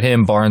to talk about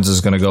him. Barnes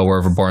is going to go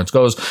wherever Barnes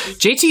goes.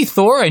 JT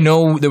Thor, I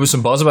know there was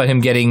some buzz about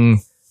him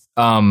getting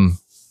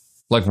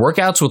like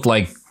workouts with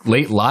like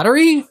late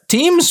lottery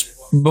teams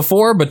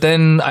before, but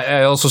then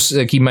I also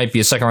think he might be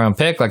a second round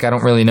pick. Like, I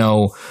don't really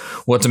know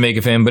what to make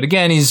of him, but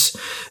again, he's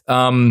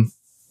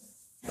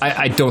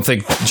I don't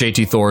think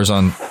JT Thor is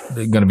going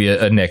to be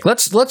a Nick.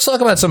 Let's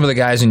talk about some of the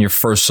guys in your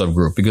first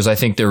subgroup because I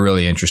think they're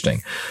really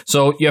interesting.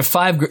 So you have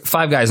five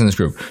guys in this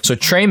group. So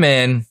Trey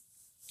Mann,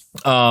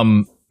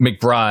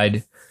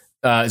 McBride,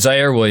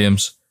 Zaire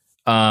Williams,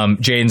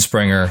 Jaden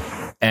Springer,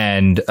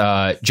 and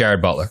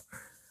Jared Butler.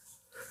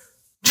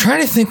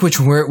 Trying to think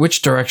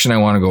which direction I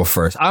want to go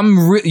first.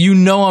 I'm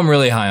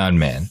really high on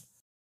Mann.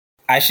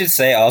 I should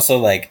say also,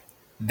 like,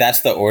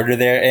 that's the order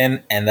they're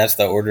in, and that's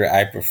the order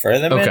I prefer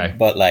them in.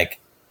 But like,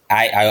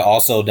 I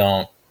also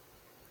don't,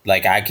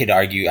 like, I could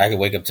argue, I could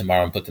wake up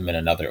tomorrow and put them in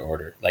another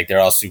order. Like,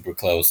 they're all super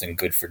close and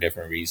good for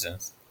different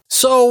reasons.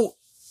 So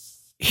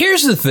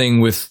here's the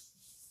thing with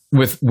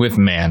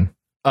Mann.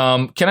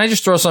 Can I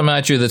just throw something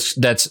at you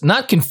that's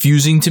not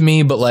confusing to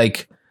me, but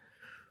like,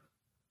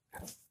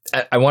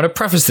 I want to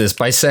preface this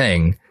by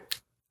saying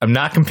I'm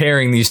not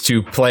comparing these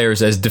two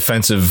players as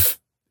defensive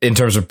in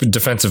terms of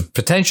defensive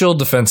potential,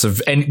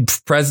 defensive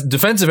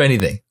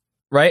anything,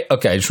 right?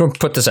 Okay, I just want to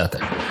put this out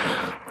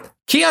there.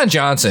 Keon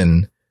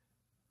Johnson,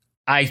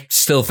 I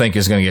still think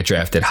is going to get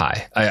drafted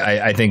high.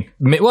 I think,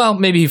 well,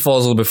 maybe he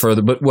falls a little bit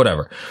further, but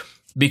whatever.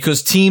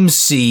 Because teams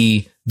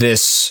see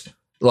this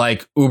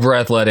like uber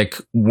athletic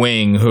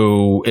wing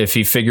who, if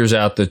he figures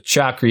out the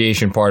shot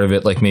creation part of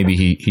it, like maybe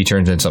he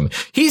turns into something.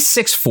 He's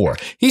 6'4".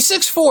 He's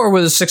 6'4"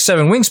 with a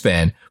 6'7"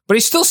 wingspan, but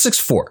he's still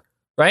 6'4",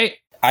 right?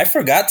 I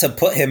forgot to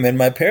put him in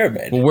my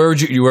pyramid. Well, where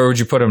would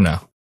you put him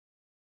now?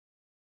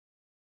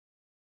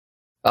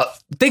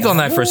 Think on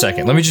that for a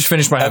second. Let me just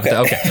finish my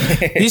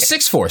okay. He's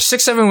 6'4",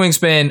 6'7"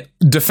 wingspan,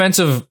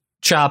 defensive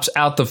chops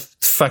out the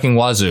fucking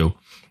wazoo.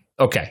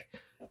 Okay.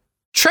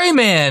 Trey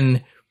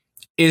Mann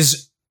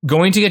is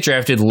going to get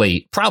drafted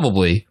late,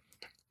 probably,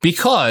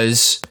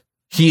 because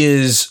he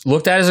is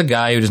looked at as a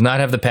guy who does not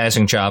have the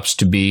passing chops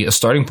to be a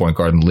starting point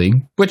guard in the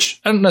league,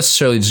 which I don't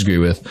necessarily disagree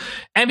with,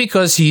 and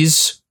because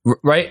he's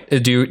right.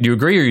 Do you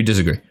agree or you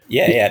disagree?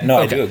 Yeah.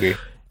 No, okay. I do agree.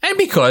 And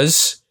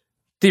because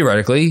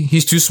theoretically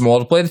he's too small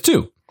to play the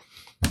two.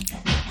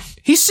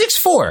 He's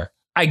 6'4".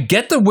 I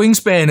get the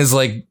wingspan is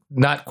like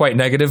not quite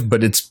negative,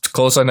 but it's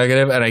close on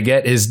negative, and I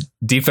get his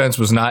defense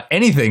was not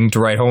anything to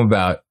write home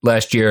about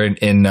last year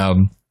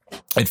in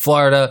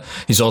Florida.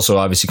 He's also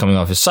obviously coming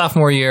off his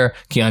sophomore year.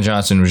 Keon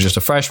Johnson was just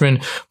a freshman,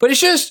 but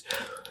it's just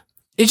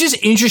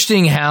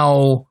interesting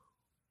how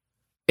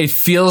it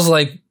feels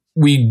like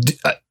we've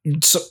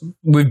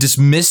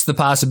dismissed the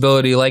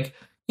possibility. Like,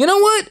 you know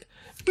what?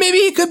 Maybe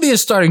he could be a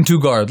starting two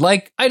guard.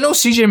 Like, I know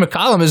CJ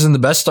McCollum isn't the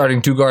best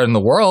starting two guard in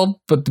the world,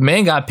 but the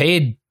man got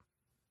paid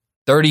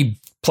 $30+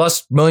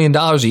 million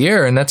a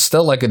year, and that's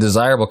still like a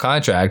desirable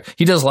contract.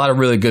 He does a lot of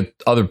really good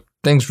other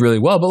things really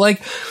well, but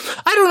like,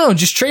 I don't know,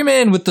 just Trey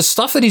Mann with the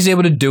stuff that he's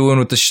able to do and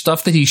with the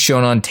stuff that he's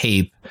shown on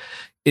tape,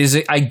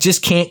 I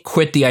just can't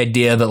quit the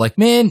idea that like,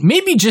 man,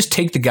 maybe just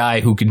take the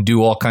guy who can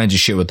do all kinds of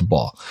shit with the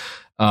ball.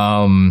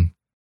 I'm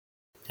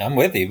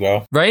with you,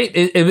 bro. Right?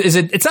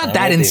 It's not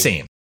that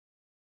insane.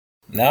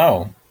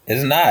 No,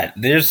 it's not.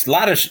 There's a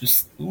lot of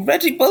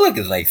Reggie Bullock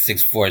is like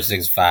 6'4",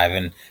 6'5",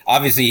 and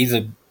obviously he's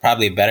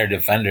probably a better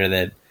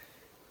defender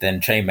than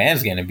Trey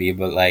Mann's going to be.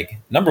 But like,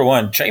 number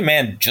one, Trey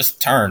Mann just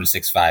turned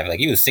 6'5". Like,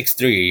 he was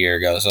 6'3" a year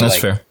ago. So that's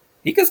like, fair.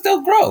 He could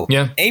still grow.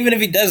 Yeah. Even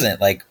if he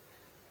doesn't, like,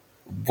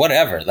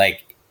 whatever.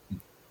 Like,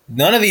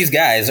 none of these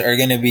guys are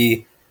going to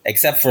be,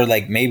 except for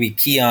like maybe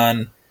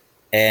Keon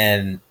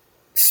and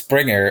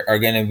Springer, are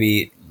going to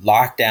be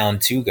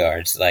lockdown two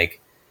guards. Like,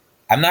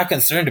 I'm not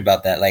concerned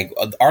about that. Like,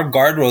 our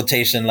guard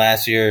rotation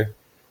last year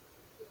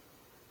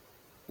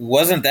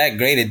wasn't that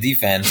great at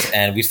defense,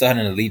 and we still had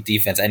an elite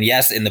defense. And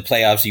yes, in the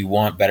playoffs, you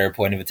want better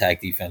point of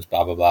attack defense,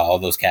 blah, blah, blah, all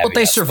those caveats. But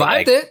they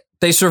survived it.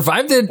 They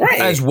survived it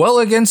right. As well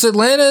against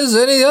Atlanta as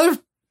any other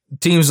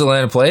teams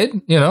Atlanta played,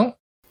 you know?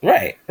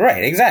 Right,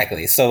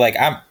 exactly. So, like,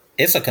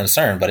 it's a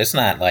concern, but it's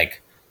not,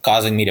 like,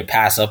 causing me to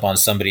pass up on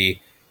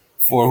somebody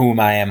for whom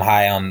I am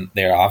high on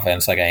their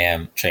offense like I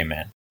am Trey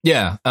Mann.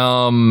 Yeah,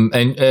 and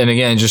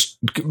again, just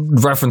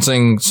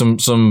referencing some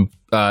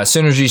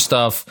synergy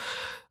stuff.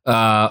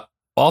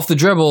 Off the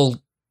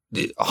dribble,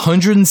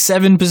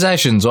 107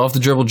 possessions off the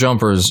dribble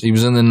jumpers. He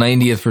was in the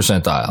 90th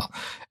percentile.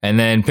 And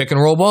then pick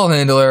and roll ball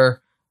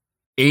handler,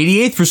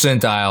 88th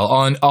percentile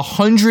on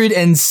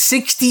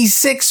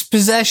 166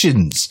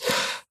 possessions.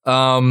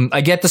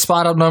 I get the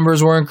spot up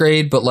numbers weren't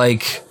great, but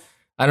like,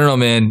 I don't know,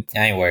 man.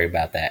 I ain't worried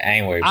about that.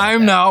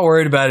 I'm not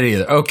worried about it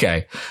either.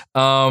 Okay.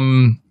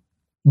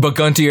 But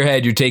gun to your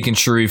head, you're taking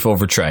Sharif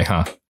over Trey,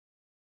 huh?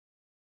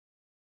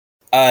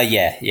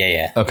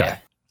 Yeah. Okay.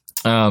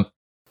 Yeah.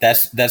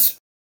 That's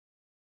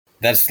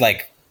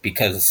like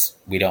because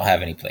we don't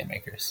have any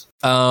playmakers.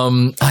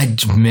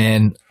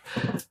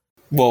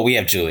 Well, we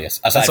have Julius.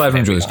 Aside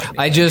from Julius,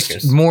 I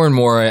just more and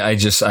more.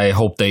 I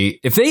hope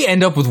if they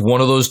end up with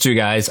one of those two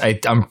guys.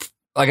 I'm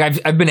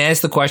like I've been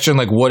asked the question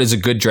like, what is a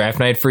good draft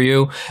night for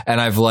you?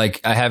 And I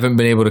haven't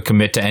been able to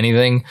commit to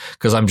anything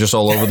because I'm just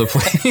all over the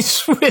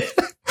place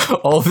with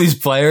all of these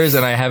players,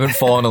 and I haven't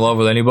fallen in love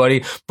with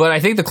anybody. But I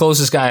think the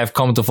closest guy I've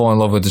come to fall in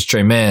love with is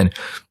Trey Mann.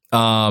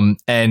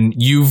 And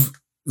you've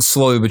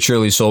slowly but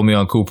surely sold me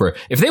on Cooper.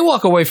 If they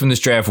walk away from this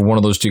draft with one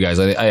of those two guys,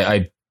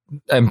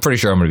 I'm pretty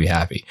sure I'm going to be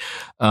happy.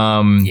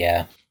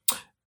 Yeah.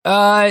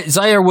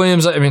 Zaire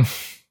Williams. I mean,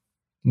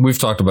 we've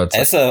talked about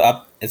it's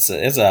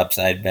an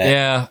upside bet.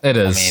 Yeah, it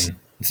is. I mean,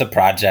 it's a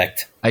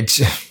project.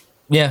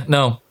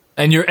 No.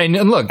 And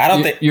look,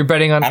 you're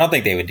betting on. I don't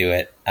think they would do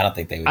it.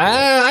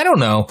 I don't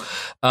know.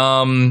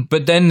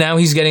 But then now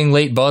he's getting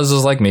late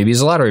buzzes, like maybe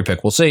he's a lottery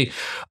pick. We'll see.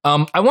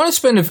 I want to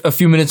spend a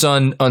few minutes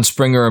on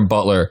Springer and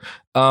Butler.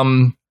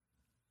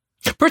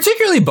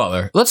 Particularly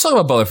Butler. Let's talk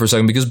about Butler for a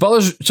second, because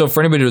so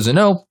for anybody who doesn't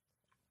know,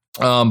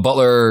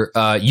 Butler,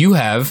 you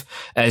have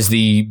as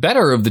the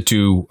better of the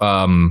two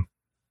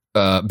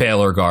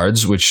Baylor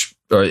guards, which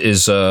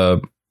is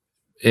a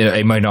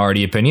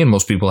minority opinion.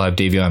 Most people have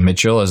Davion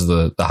Mitchell as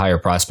the higher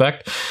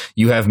prospect.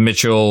 You have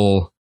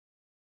Mitchell.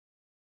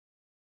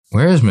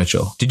 Where is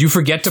Mitchell? Did you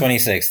forget to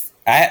 26th?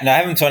 I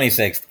have him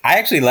 26th. I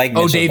actually like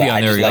Mitchell. Davion.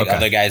 I just like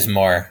other guys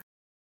more.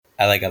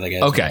 I like other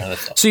guys.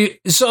 Okay.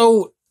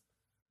 So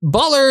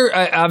Butler,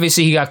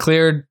 obviously, he got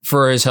cleared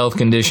for his health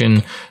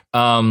condition.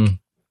 I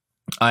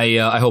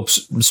hope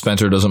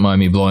Spencer doesn't mind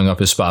me blowing up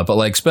his spot, but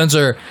like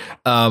Spencer,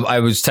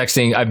 I've been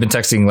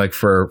texting like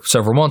for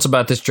several months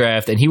about this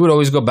draft, and he would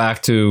always go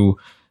back to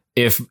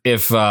if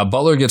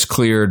Butler gets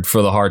cleared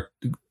for the heart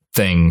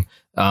thing,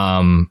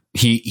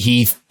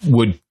 he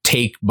would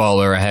take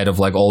Butler ahead of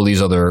like all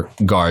these other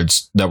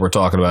guards that we're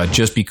talking about,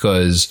 just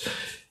because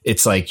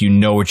it's like, you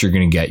know what you're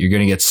going to get. You're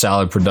going to get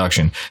solid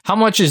production. How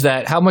much is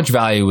that? How much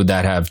value would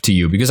that have to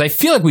you? Because I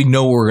feel like we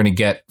know what we're going to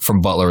get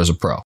from Butler as a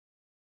pro.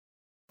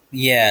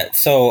 Yeah,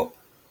 so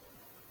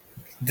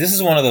this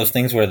is one of those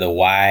things where the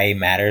why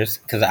matters,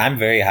 because I'm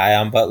very high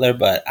on Butler,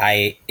 but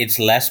it's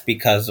less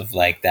because of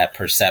like that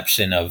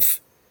perception of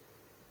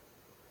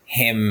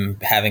him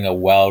having a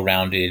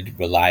well-rounded,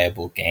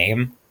 reliable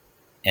game,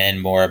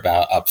 and more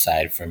about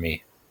upside for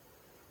me.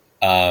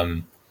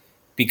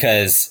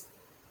 Because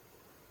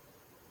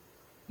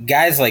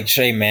guys like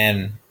Trey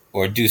Mann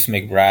or Deuce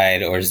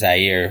McBride or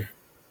Zaire,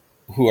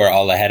 who are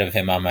all ahead of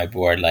him on my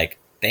board, like,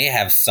 they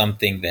have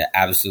something that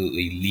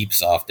absolutely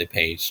leaps off the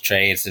page.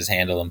 Trey is his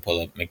handle and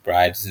pull up.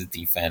 McBride is his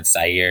defense.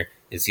 Zaire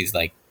he's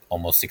like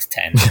almost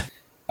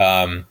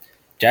 6'10".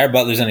 Jared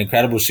Butler's an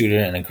incredible shooter,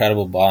 an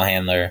incredible ball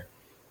handler.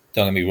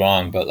 Don't get me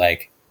wrong, but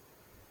like,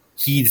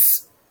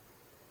 he's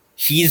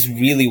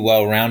really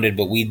well rounded,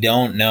 but we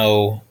don't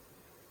know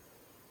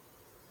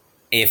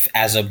if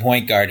as a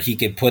point guard he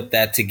could put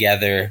that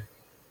together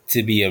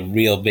to be a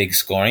real big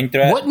scoring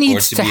threat. What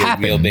needs to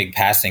happen? A real big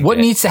passing what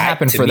threat. Needs to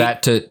happen for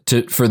that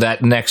for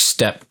that next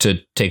step to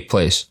take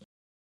place?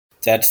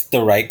 That's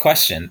the right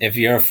question. If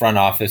you're a front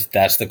office,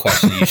 that's the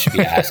question you should be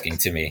asking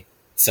to me.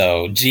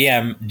 So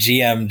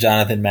GM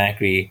Jonathan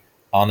Macri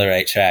on the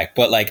right track.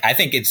 But like, I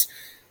think it's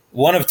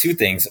one of two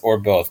things or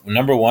both.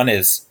 Number one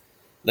is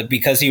like,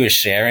 because he was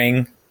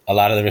sharing a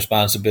lot of the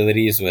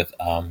responsibilities with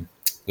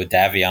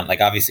Davion,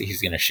 like obviously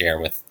he's going to share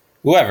with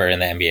whoever in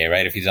the NBA,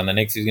 right? If he's on the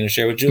Knicks, he's going to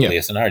share with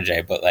Julius and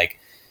RJ. But like,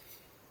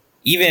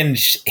 even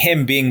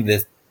him being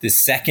the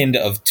second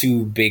of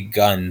two big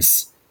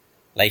guns,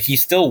 like, he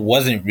still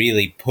wasn't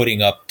really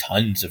putting up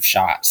tons of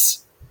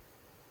shots.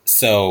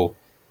 So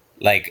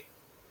like,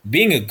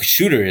 being a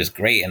shooter is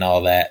great and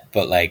all that,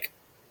 but like,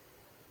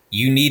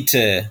 you need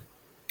to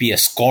be a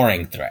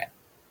scoring threat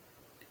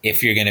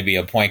if you're going to be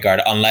a point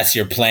guard, unless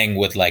you're playing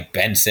with like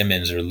Ben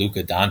Simmons or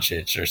Luka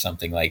Doncic or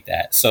something like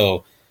that.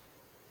 So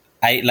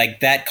I like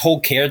that whole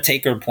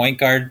caretaker point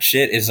guard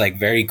shit is like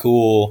very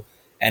cool,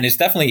 and it's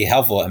definitely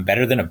helpful and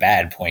better than a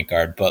bad point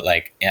guard. But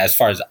like, as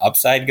far as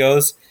upside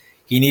goes,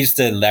 he needs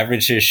to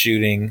leverage his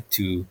shooting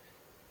to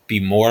be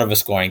more of a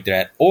scoring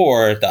threat.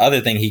 Or the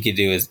other thing he could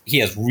do is he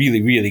has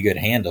really, really good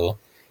handle,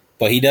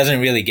 but he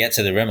doesn't really get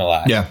to the rim a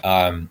lot.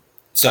 Yeah.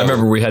 So I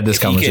remember we had this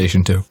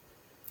conversation too.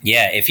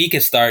 Yeah. If he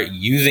could start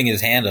using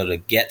his handle to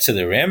get to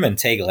the rim and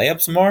take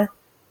layups more,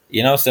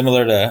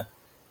 similar to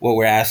what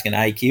we're asking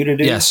IQ to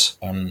do. Yes.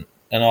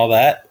 And all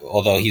that,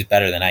 although he's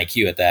better than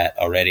IQ at that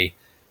already.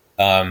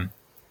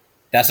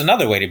 that's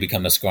another way to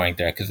become a scoring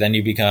threat, because then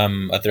you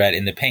become a threat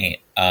in the paint.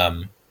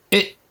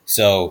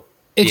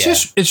 It's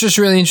just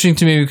really interesting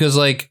to me because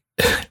like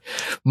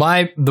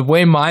the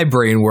way my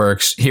brain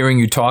works, hearing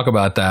you talk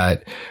about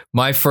that,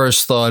 my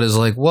first thought is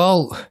like,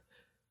 well,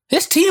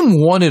 his team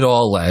won it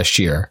all last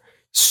year.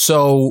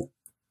 So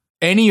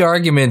any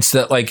arguments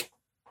that like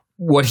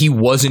what he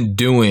wasn't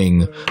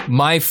doing,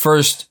 my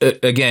first,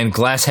 again,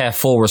 glass half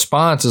full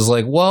response is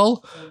like,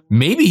 well,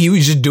 maybe he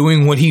was just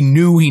doing what he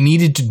knew he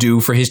needed to do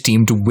for his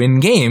team to win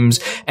games.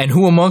 And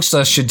who amongst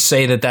us should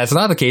say that that's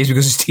not the case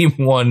because his team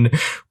won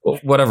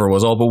whatever it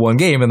was, all but one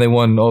game, and they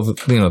won all the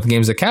the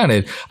games that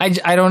counted.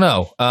 I don't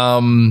know.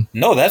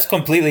 No, that's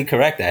completely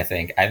correct. I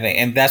think, and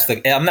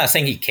I'm not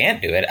saying he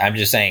can't do it. I'm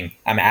just saying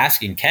I'm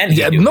asking, can he?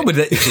 Do it? But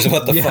which is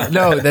what the fuck.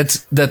 No,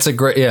 that's a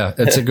great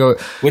that's a go.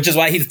 Which is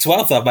why he's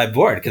 12th off my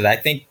board, because I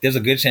think there's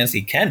a good chance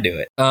he can do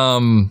it.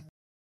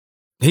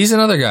 He's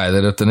another guy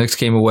that if the Knicks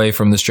came away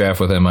from this draft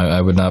with him,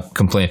 I would not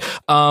complain.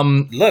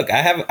 Look,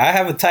 I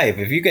have a type.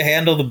 If you can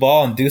handle the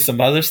ball and do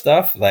some other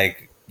stuff,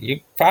 like, you're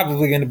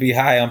probably going to be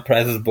high on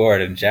Prez's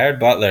board. And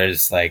Jared Butler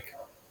is like,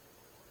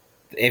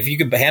 if you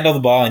can handle the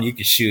ball and you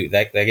can shoot,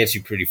 that gets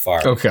you pretty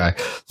far. Okay,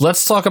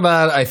 let's talk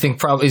about. I think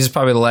this is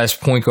probably the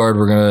last point guard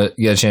we're going to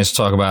get a chance to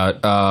talk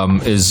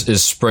about.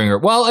 Is Springer?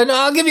 Well, and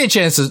I'll give you a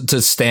chance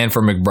to stand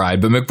for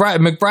McBride, but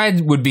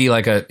McBride would be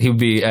he would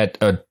be at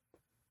a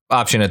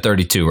option at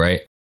 32,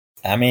 right?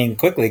 I mean,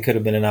 Quickly could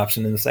have been an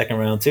option in the second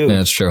round too. Yeah,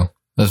 that's true.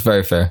 That's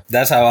very fair.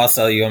 That's how I'll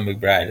sell you on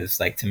McBride. It's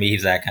like, to me,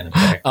 he's that kind of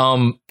player.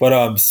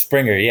 But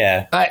Springer,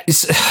 yeah.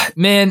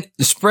 Man,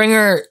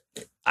 Springer,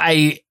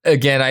 I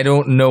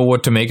don't know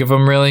what to make of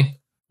him, really.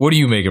 What do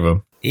you make of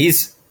him?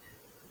 He's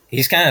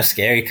kind of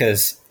scary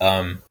because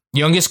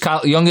youngest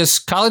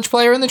college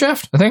player in the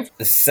draft, I think.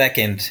 The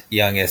second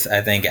youngest,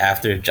 I think,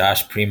 after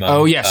Josh Primo.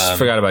 Oh yes,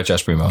 forgot about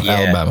Josh Primo, yeah.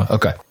 Alabama.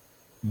 Okay,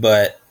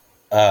 but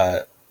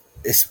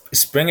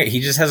Springer, he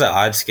just has an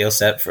odd skill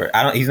set for.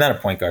 He's not a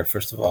point guard.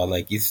 First of all,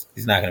 like he's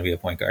not going to be a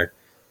point guard.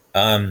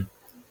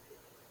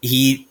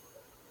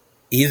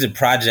 He's a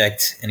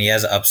project and he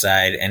has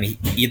upside, and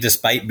he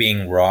despite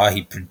being raw,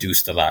 he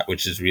produced a lot,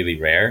 which is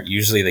really rare.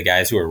 Usually, the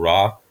guys who are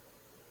raw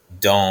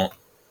don't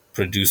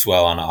produce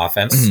well on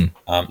offense.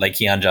 Like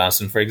Keon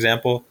Johnson, for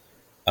example.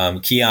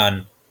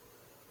 Keon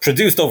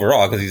produced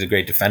overall because he's a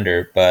great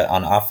defender, but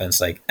on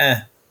offense,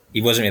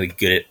 he wasn't really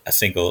good at a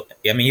single.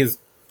 I mean, he's.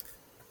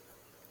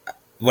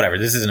 Whatever,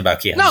 this isn't about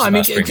Keon. No, I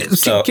mean,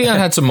 Keon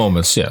had some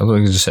moments. Yeah, we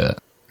can just say that.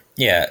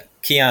 Yeah,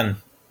 Keon's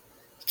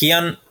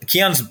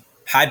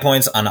high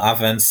points on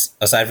offense,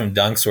 aside from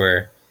dunks,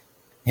 were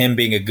him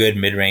being a good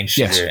mid-range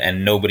shooter,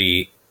 and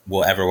nobody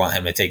will ever want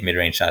him to take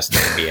mid-range shots in the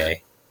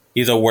NBA.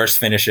 He's a worse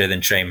finisher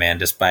than Trey Mann,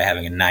 despite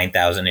having a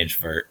 9,000-inch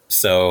vert.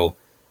 So,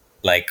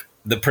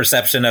 the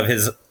perception of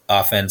his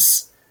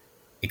offense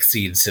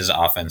exceeds his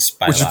offense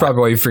by a lot. Which is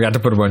probably why you forgot to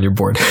put him on your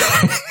board.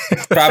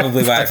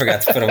 Probably why I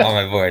forgot to put him on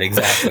my board.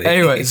 Exactly.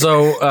 Anyway,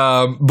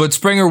 so but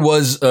Springer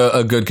was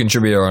a good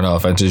contributor on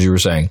offense, as you were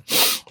saying.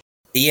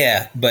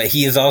 Yeah, but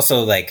he is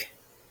also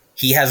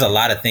he has a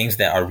lot of things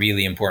that are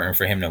really important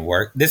for him to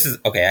work.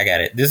 I got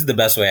it. This is the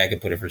best way I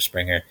could put it for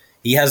Springer.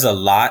 He has a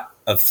lot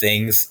of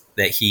things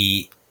that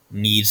he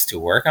needs to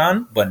work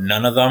on, but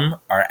none of them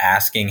are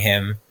asking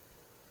him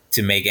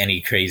to make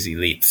any crazy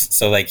leaps.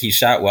 So he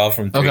shot well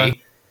from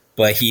three,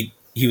 but he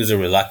was a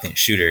reluctant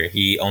shooter.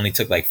 He only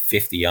took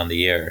 50 on the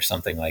year or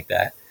something like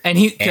that. And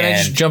can I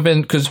just jump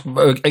in? Because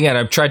again,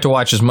 I've tried to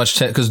watch as much,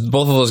 because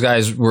both of those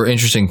guys were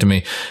interesting to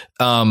me.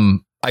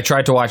 I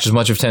tried to watch as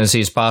much of Tennessee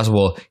as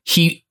possible.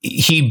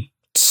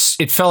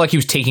 It felt like he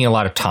was taking a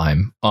lot of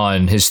time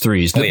on his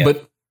threes. Oh, yeah.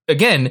 But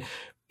again,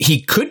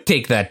 he could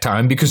take that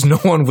time because no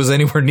one was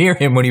anywhere near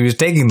him when he was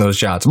taking those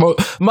shots.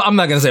 I'm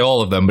not going to say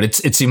all of them, but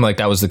it seemed like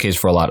that was the case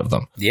for a lot of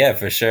them. Yeah,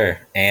 for sure.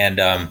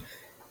 And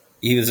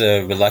he was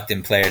a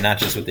reluctant player, not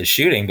just with his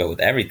shooting, but with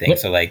everything. Yep.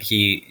 So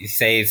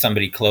say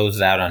somebody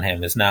closes out on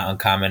him, it's not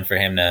uncommon for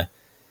him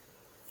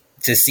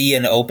to see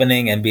an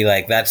opening and be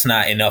like, that's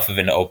not enough of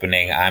an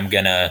opening, I'm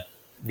going to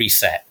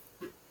reset.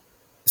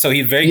 So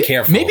he's very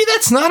careful. Maybe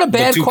that's not a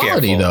bad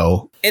quality,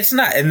 though. It's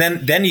not. And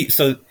then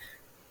so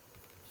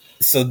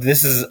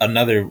this is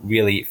another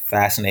really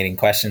fascinating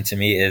question to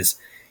me is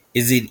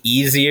it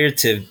easier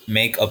to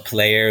make a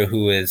player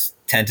who is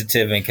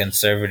tentative and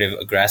conservative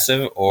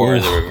aggressive, or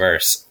the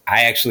reverse?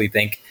 I actually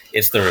think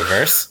it's the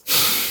reverse.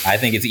 I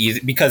think it's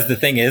easy because the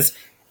thing is,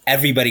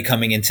 everybody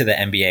coming into the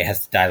NBA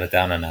has to dial it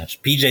down a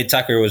notch. PJ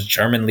Tucker was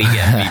German League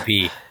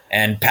MVP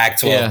and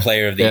Pac-12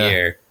 Player of the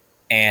Year,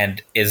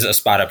 and is a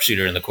spot-up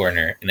shooter in the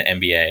corner in the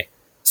NBA.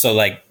 So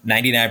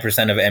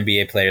 99% of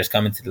NBA players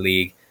come into the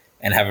league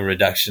and have a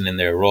reduction in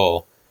their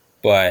role.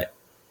 But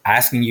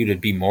asking you to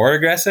be more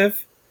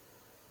aggressive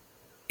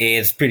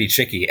is pretty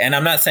tricky. And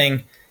I'm not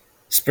saying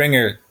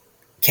Springer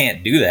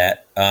can't do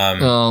that.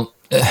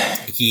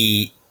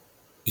 He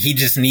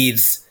just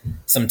needs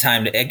some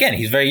time to, again,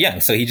 he's very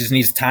young, so he just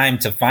needs time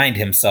to find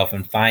himself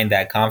and find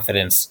that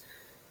confidence.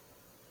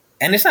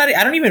 And it's not,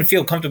 I don't even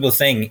feel comfortable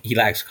saying he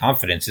lacks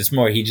confidence. It's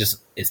more he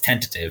just is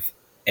tentative,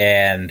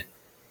 and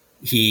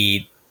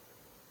he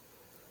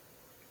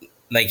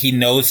like he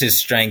knows his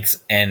strengths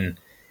and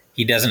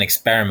he doesn't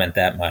experiment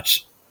that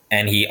much,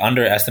 and he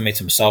underestimates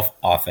himself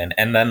often.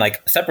 And then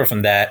like separate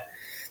from that,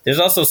 there's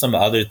also some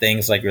other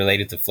things like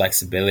related to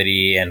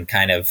flexibility and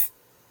kind of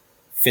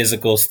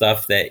physical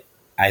stuff that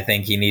I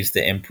think he needs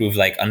to improve.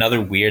 Like another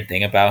weird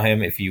thing about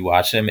him, if you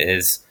watch him,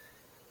 is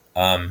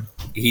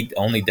he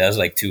only does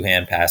like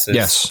 2-hand passes.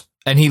 Yes.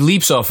 And he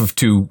leaps off of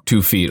two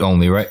feet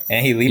only, right?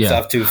 And he leaps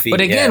off 2 feet.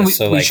 But again,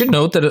 yeah, we should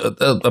note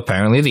that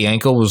apparently the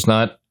ankle was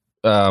not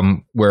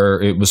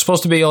where it was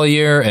supposed to be all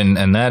year,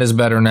 and that is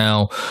better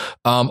now.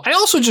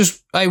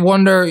 I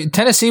wonder,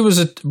 Tennessee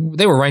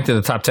they were ranked in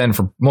the top 10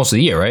 for most of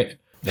the year, right?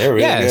 They're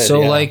really good. So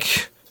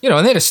like,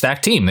 and they had a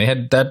stacked team. They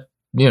had that.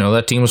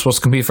 That team was supposed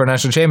to compete for a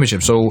national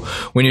championship. So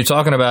when you're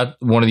talking about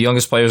one of the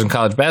youngest players in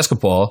college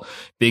basketball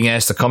being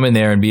asked to come in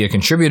there and be a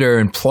contributor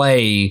and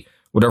play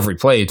whatever he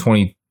played,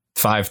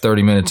 25,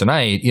 30 minutes a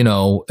night,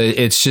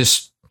 it's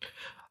just,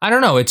 I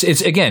don't know.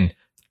 It's again,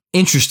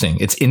 interesting.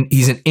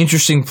 He's an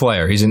interesting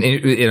player.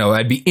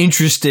 I'd be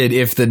interested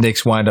if the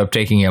Knicks wind up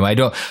taking him. I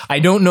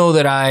don't know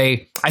that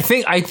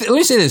let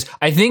me say this.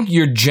 I think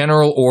your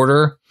general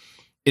order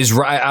is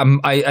right.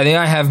 I think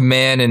I have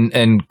Mann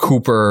and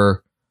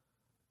Cooper.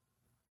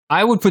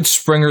 I would put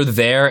Springer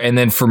there, and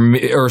then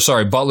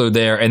Butler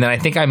there, and then I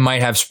think I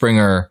might have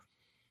Springer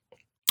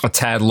a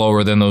tad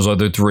lower than those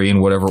other three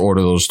in whatever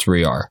order those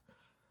three are.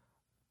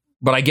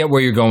 But I get where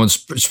you're going,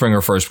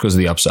 Springer first because of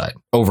the upside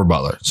over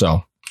Butler.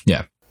 So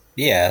yeah.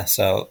 Yeah.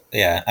 So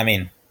yeah, I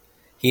mean,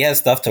 he has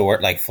stuff to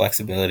work, like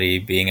flexibility,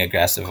 being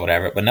aggressive,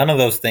 whatever. But none of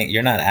those things.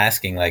 You're not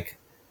asking like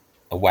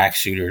a whack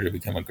shooter to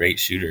become a great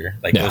shooter.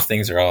 Like those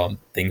things are all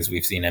things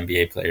we've seen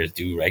NBA players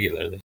do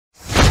regularly.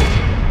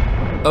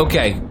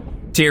 Okay.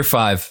 Tier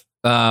 5,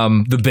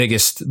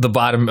 the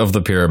bottom of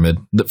the pyramid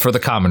for the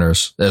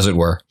commoners, as it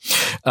were.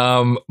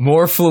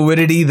 More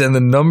fluidity than the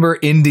number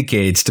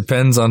indicates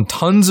depends on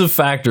tons of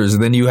factors.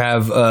 And then you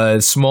have a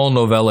small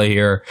novella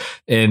here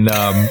in.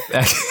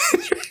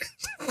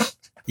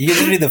 You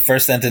can read the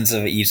first sentence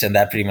of each, and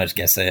that pretty much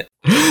gets it.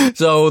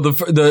 So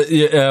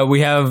we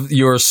have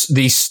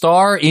the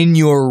star in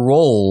your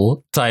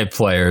role type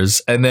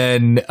players, and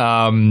then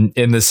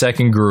in the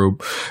second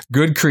group,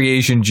 good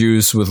creation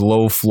juice with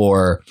low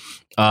floor.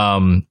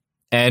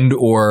 And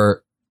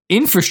or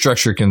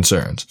infrastructure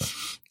concerns.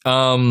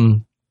 I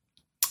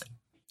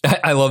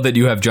love that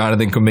you have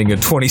Jonathan Kuminga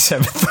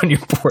 27th on your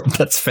board.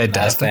 That's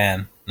fantastic.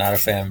 Not a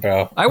fan,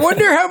 bro. I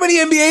wonder how many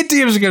NBA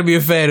teams are going to be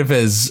a fan of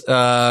his.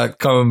 A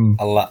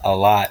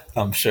lot,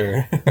 I'm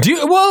sure.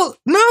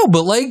 No,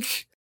 but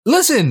like,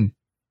 listen,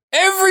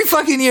 every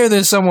fucking year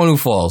there's someone who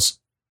falls.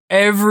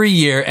 Every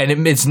year,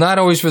 and it's not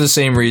always for the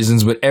same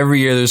reasons, but every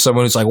year there's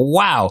someone who's like,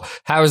 wow,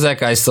 how is that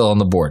guy still on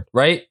the board,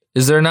 right?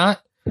 Is there not?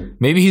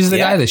 Maybe he's the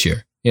guy this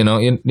year. You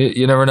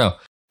never know.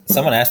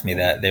 Someone asked me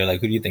that. They were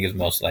like, who do you think is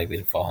most likely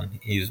to fall? And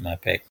he was my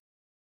pick.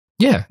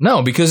 Yeah,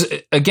 no, because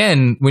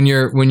again, when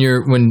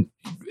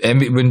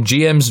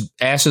GM's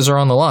asses are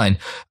on the line,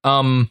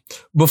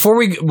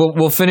 before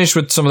we'll finish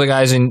with some of the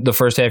guys in the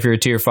first half here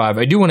at Tier 5.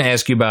 I do want to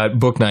ask you about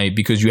Bouknight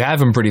because you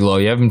have him pretty low.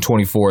 You have him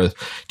 24th.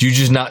 Do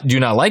you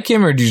not like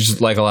him, or do you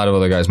just like a lot of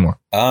other guys more?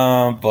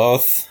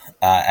 Both.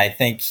 I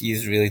think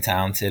he's really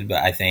talented, but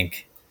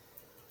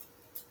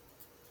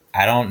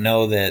I don't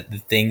know that the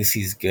things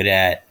he's good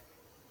at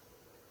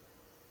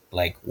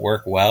like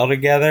work well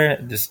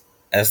together. Just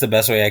that's the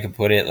best way I could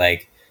put it.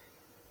 Like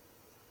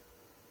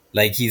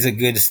he's a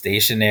good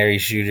stationary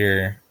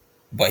shooter,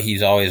 but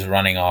he's always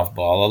running off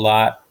ball a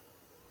lot.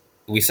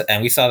 We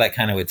saw that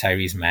kind of with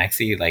Tyrese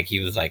Maxey. Like he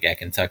was like at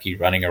Kentucky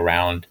running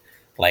around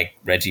like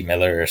Reggie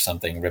Miller or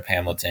something, Rip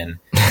Hamilton,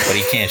 but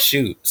he can't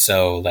shoot.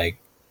 So like,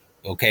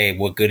 okay,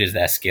 what good is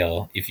that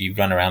skill if you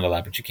run around a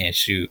lot but you can't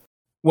shoot?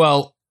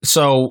 Well,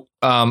 so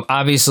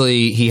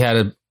obviously he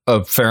had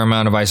a fair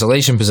amount of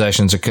isolation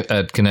possessions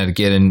at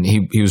Connecticut, and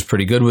he was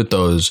pretty good with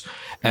those.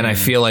 And I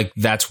feel like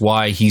that's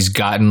why he's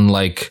gotten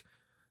like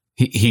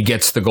he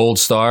gets the gold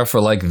star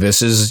for like,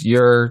 this is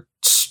your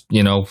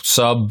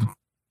sub.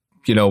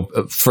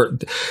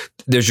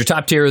 There's your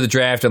top tier of the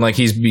draft, and like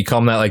he's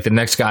become that like the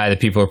next guy that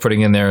people are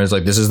putting in there is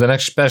like, this is the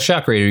next best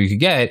shot creator you could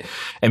get.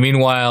 And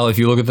meanwhile, if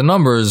you look at the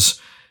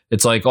numbers,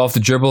 it's like off the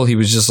dribble, he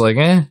was just like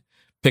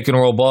pick and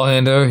roll ball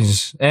handler,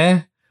 he's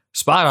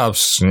spot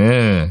ups,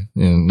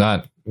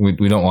 not.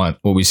 We don't want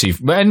what we see.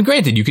 And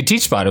granted, you could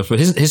teach spot ups, but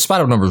his spot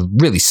up numbers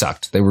really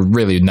sucked. They were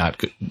really not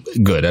good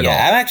at all.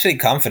 Yeah, I'm actually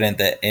confident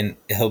that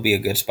he'll be a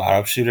good spot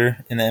up shooter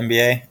in the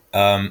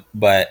NBA.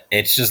 But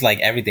it's just like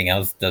everything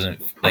else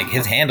doesn't, like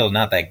his handle's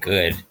not that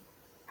good.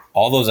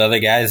 All those other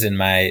guys in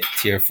my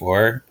tier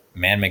 4,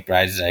 Mann,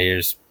 McBride,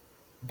 Zaire's,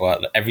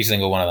 but every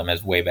single one of them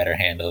has way better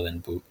handle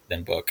than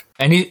Book.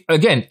 And he's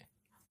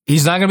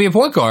not going to be a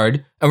point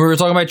guard. And we were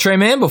talking about Tre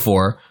Mann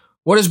before.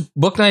 What is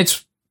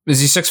Bouknight's? Is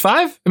he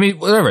 6'5"? I mean,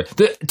 whatever.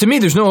 To me,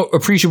 there's no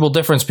appreciable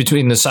difference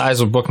between the size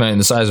of Bouknight and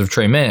the size of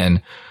Tre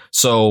Mann.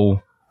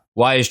 So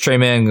why is Tre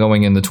Mann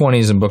going in the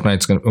 20s and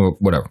Bouknight's going to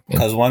whatever?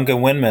 Because one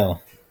can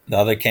windmill, the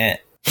other can't.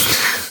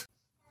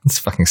 It's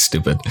fucking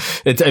stupid.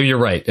 You're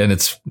right, and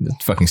it's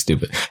fucking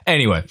stupid.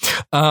 Anyway,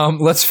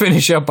 let's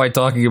finish up by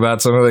talking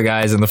about some of the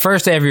guys in the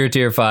first half of your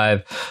tier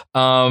 5.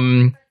 All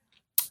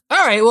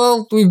right,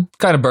 well, we've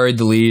kind of buried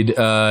the lead.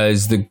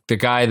 Is the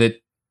guy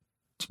that,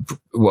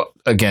 well,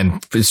 again,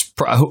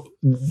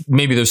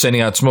 maybe they're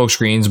sending out smoke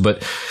screens,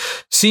 but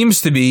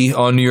seems to be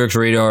on New York's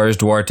radar is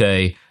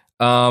Duarte.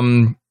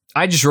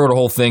 I just wrote a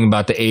whole thing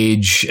about the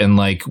age and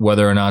like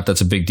whether or not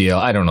that's a big deal.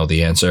 I don't know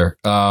the answer.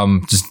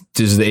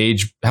 Does the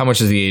age? How much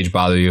does the age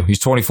bother you? He's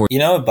 24. You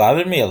know, it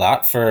bothered me a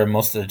lot for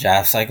most of the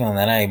draft cycle, and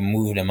then I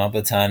moved him up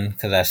a ton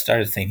because I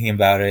started thinking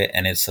about it,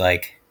 and it's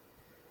like,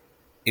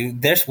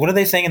 there's what are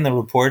they saying in the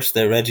reports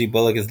that Reggie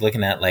Bullock is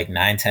looking at like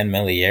 9-10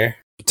 mil a year?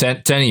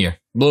 10 a year.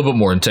 A little bit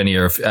more than 10 a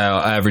year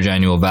average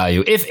annual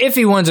value. If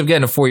he winds up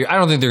getting a 4 year, I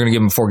don't think they're going to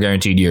give him 4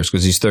 guaranteed years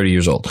because he's 30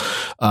 years old.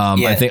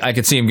 I think I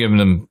could see him giving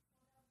them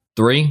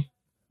 3,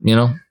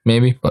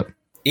 maybe. But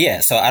yeah,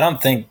 so I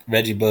don't think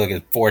Reggie Bullock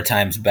is 4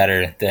 times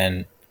better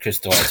than Chris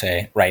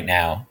Duarte right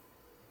now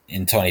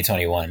in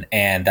 2021.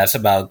 And that's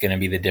about going to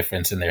be the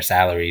difference in their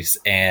salaries.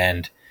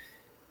 And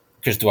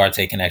Chris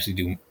Duarte can actually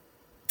do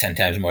 10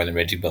 times more than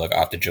Reggie Bullock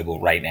off the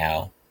dribble right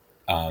now.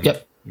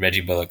 Yep.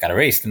 Reggie Bullock got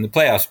erased in the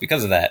playoffs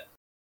because of that.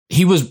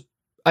 He was,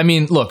 I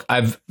mean, look,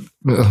 I'm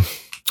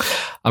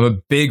a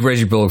big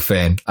Reggie Bullock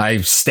fan. I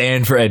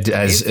stand for,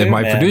 as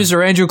my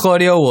producer, Andrew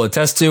Claudio, will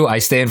attest to, I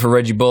stand for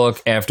Reggie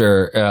Bullock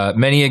after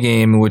many a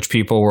game in which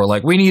people were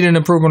like, we need an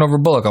improvement over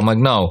Bullock. I'm like,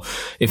 no,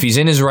 if he's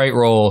in his right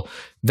role.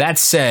 That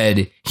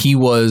said, he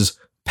was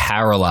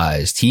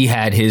paralyzed. He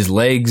had his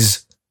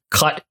legs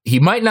cut. He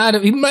might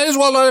as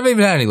well not have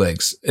even had any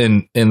legs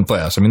in the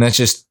playoffs. I mean, that's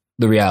just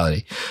the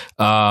reality.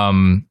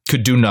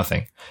 Could do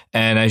nothing.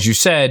 And as you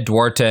said,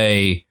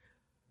 Duarte,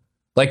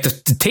 like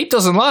the tape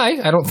doesn't lie,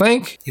 I don't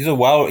think.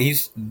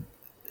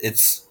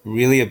 It's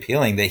really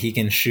appealing that he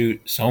can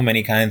shoot so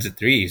many kinds of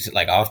threes,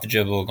 like off the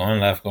dribble, going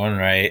left, going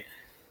right.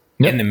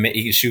 Yep.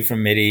 He can shoot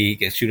from midi, he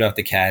can shoot off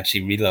the catch,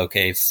 he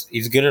relocates.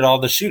 He's good at all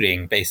the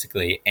shooting,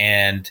 basically.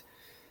 And,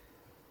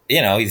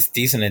 he's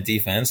decent at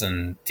defense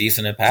and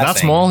decent at passing. He's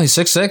not small, he's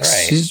 6'6".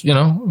 Right. He's,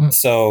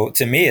 So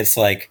to me, it's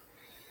like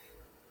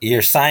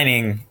you're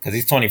signing, because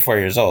he's 24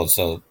 years old,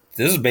 so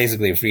this is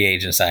basically a free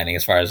agent signing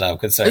as far as I'm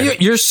concerned.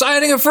 You're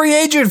signing a free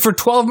agent for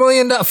 $12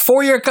 million,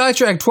 4-year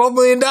contract, $12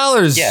 million.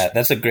 Yeah,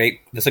 that's a great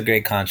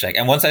contract.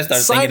 And once I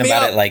started thinking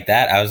about it like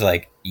that, I was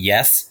like,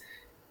 yes,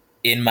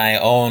 in my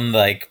own,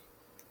 like,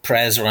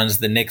 Prez runs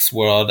the Knicks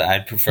world,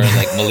 I'd prefer,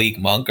 like, Malik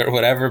Monk or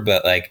whatever,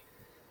 but, like,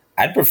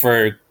 I'd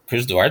prefer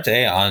Chris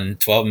Duarte on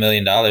 $12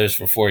 million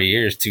for 4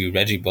 years to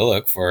Reggie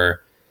Bullock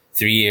for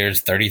 3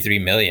 years,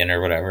 $33 million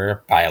or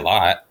whatever, by a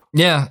lot.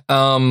 Yeah,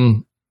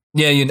 I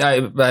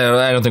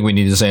don't think we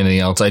need to say anything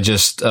else. I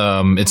just,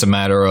 it's a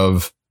matter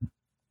of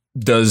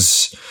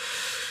does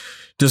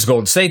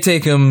Golden State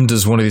take him?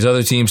 Does one of these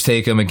other teams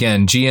take him?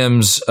 Again,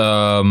 GMs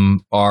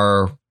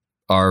are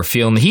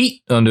feeling the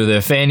heat under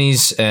their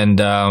fannies, and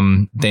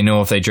they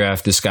know if they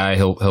draft this guy,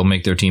 he'll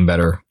make their team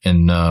better.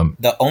 And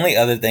the only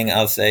other thing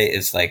I'll say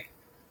is, like,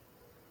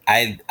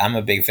 I'm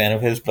a big fan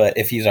of his, but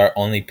if he's our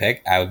only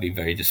pick, I would be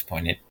very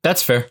disappointed.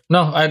 That's fair.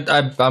 No,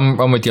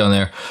 I'm with you on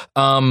there.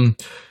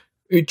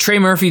 Trey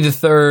Murphy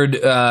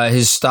III,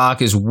 his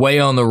stock is way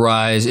on the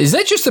rise. Is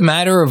that just a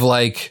matter of,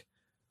 like,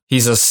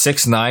 he's a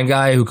 6'9"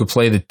 guy who could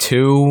play the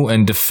 2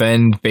 and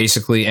defend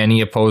basically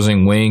any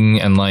opposing wing,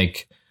 and,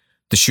 like,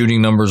 the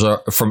shooting numbers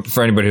are,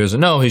 for anybody who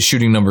doesn't know, his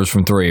shooting numbers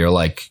from 3 are,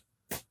 like,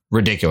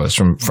 ridiculous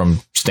from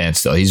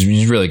standstill.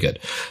 He's really good.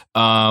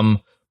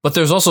 But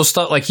there's also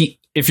stuff like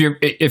if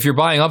you're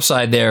buying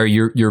upside there,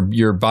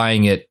 you're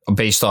buying it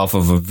based off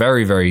of a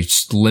very, very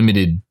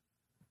limited,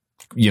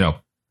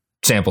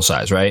 sample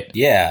size, right?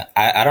 Yeah,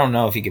 I don't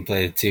know if he could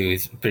play the 2.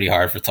 It's pretty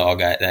hard for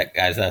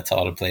guys that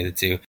tall to play the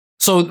 2.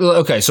 So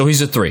okay, so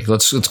he's a 3.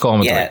 Let's call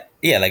him a 3.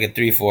 Yeah, like a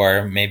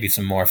 3-4, maybe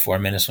some more 4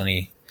 minutes when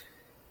he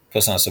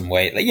puts on some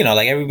weight. Like,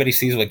 like everybody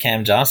sees what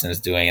Cam Johnson is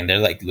doing, and they're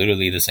like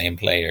literally the same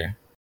player.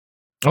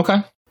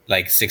 Okay,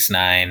 like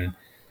 6'9".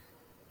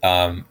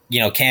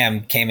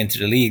 Cam came into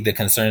the league. The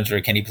concerns were,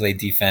 can he play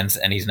defense?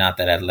 And he's not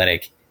that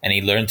athletic. And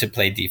he learned to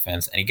play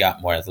defense, and he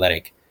got more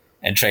athletic.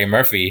 And Trey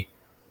Murphy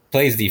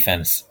plays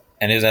defense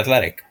and is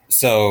athletic.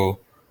 So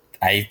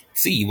I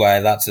see why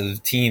lots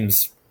of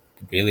teams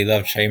really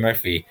love Trey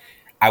Murphy.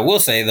 I will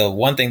say, the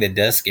one thing that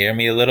does scare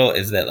me a little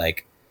is that,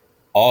 like,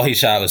 all he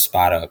shot was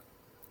spot up.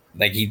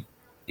 Like, he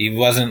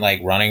wasn't,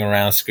 like, running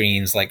around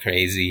screens like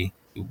crazy.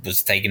 He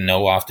was taking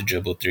no off the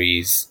dribble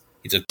threes.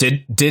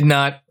 He did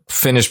not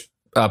finish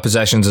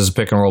possessions as a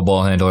pick and roll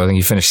ball handler. I think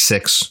he finished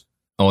 6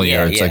 all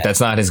year. It's like,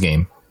 that's not his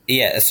game.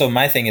 Yeah. So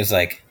my thing is,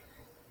 like,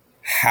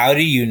 how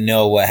do you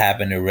know what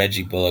happened to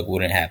Reggie Bullock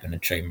wouldn't happen to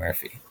Trey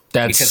Murphy?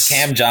 Because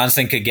Cam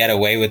Johnson could get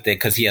away with it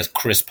because he has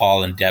Chris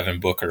Paul and Devin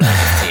Booker on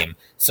his team.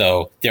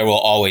 So there will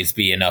always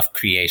be enough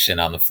creation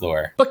on the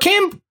floor. But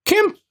Cam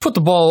put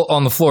the ball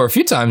on the floor a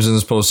few times in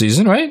this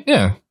postseason, right?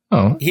 Yeah.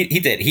 Oh, he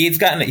did. He's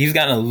gotten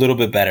a little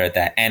bit better at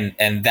that,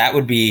 and that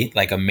would be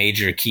like a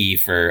major key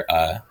for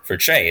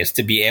Trey, is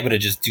to be able to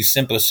just do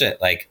simple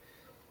shit like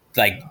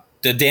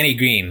the Danny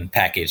Green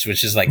package,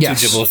 which is like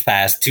Yes. 2 dribbles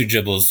pass, 2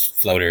 dribbles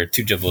floater,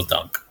 2 dribbles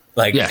dunk.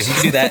 Like Yes. if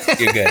you do that,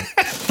 you're good.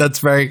 That's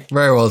very,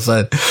 very well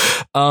said.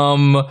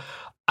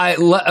 I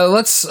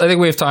think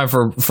we have time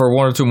for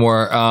one or two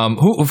more.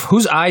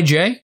 Who's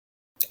IJ?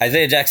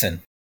 Isaiah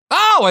Jackson.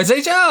 Oh,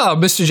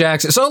 Mr.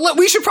 Jackson. So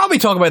we should probably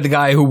talk about the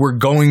guy who we're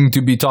going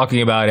to be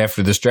talking about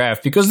after this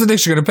draft, because the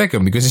Knicks are going to pick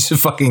him because he's a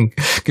fucking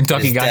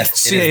Kentucky guy. It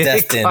is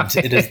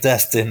destined. It is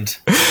destined.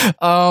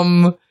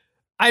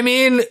 I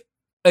mean,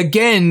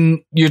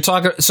 again, you're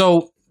talking.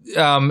 So,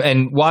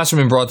 and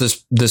Wasserman brought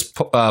this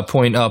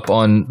point up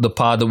on the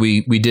pod that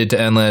we did to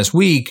end last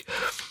week.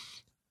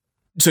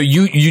 So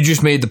you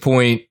just made the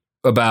point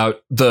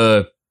about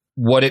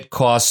what it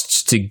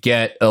costs to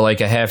get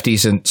a half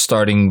decent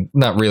starting,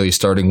 not really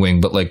starting wing,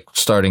 but like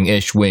starting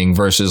ish wing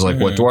versus like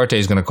what Duarte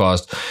is going to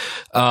cost.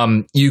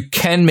 You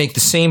can make the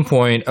same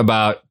point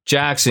about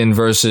Jackson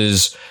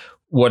versus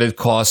what it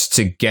costs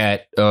to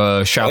get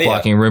a shot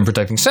blocking, rim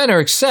protecting center,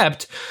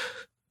 except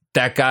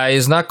that guy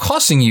is not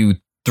costing you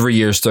 3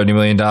 years, $30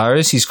 million.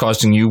 He's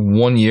costing you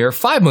 1 year,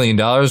 $5 million,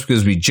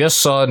 because we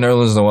just saw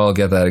Nerlens Noel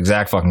get that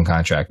exact fucking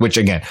contract, which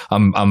again,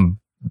 I'm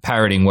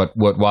parroting what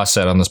Was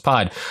said on this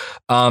pod.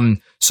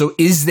 So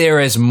is there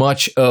as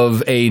much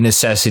of a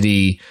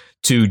necessity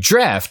to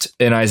draft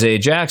an Isaiah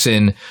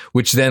Jackson,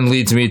 which then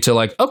leads me to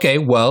like, okay,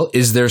 well,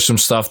 is there some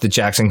stuff that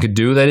Jackson could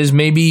do that is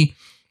maybe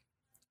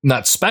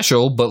not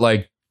special, but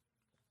like,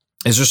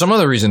 is there some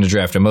other reason to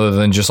draft him other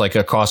than just like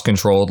a cost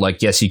controlled,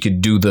 like, yes, he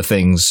could do the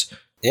things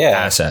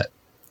asset?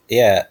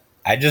 Yeah.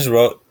 I just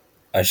wrote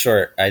a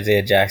short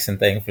Isaiah Jackson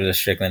thing for the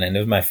Strickland, and it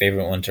was my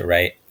favorite one to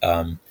write.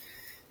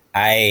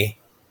 I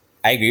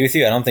agree with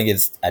you. I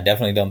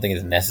definitely don't think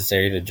it's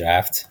necessary to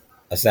draft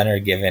a center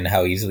given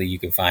how easily you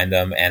can find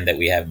them and that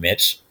we have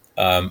Mitch.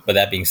 But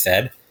that being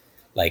said,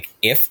 like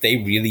if they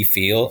really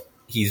feel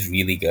he's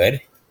really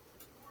good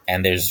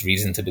and there's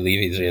reason to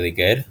believe he's really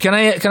good. Can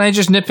I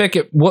just nitpick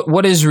it?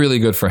 What is really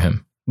good for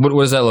him? What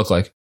does that look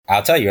like?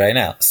 I'll tell you right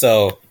now.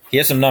 So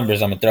here's some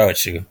numbers I'm going to throw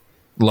at you.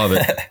 Love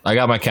it. I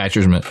got my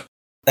catcher's mitt.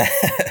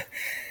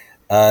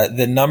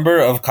 The number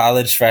of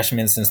college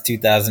freshmen since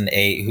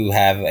 2008 who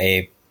have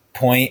a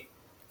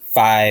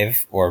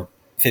 0.5 or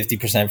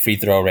 50% free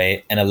throw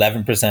rate and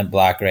 11%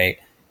 block rate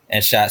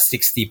and shot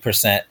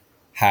 60%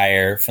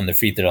 higher from the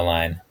free throw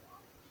line.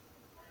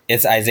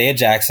 It's Isaiah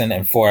Jackson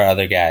and 4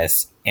 other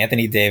guys.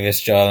 Anthony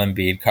Davis, Joel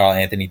Embiid, Karl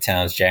Anthony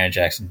Towns, Jaren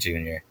Jackson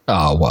Jr.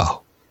 Oh,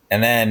 wow.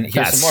 And then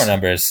here's some more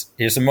numbers.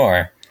 Here's some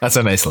more. That's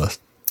a nice list.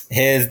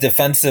 His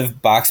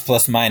defensive box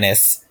plus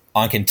minus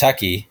on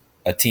Kentucky,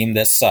 a team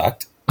that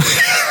sucked,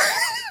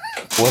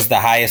 was the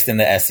highest in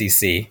the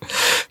SEC.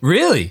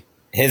 Really?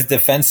 His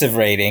defensive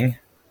rating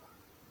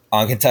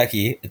on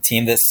Kentucky, a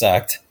team that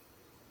sucked,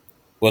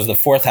 was the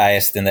 4th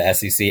highest in the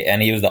SEC,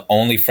 and he was the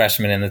only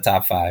freshman in the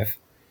top 5.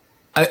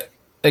 I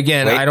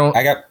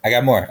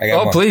got more.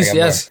 Please,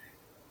 yes. More.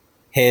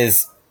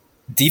 His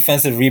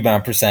defensive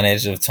rebound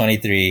percentage of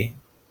 23,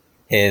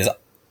 his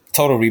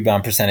total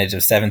rebound percentage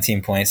of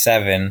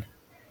 17.7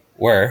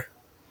 were,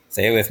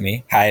 say it with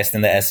me, highest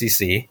in the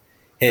SEC.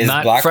 His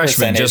not block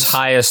freshman, percentage, just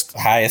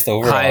highest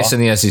overall. Highest in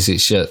the SEC.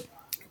 Shit.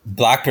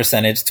 Block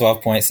percentage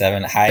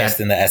 12.7, highest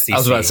in the SEC. I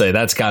was about to say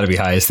that's got to be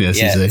highest in the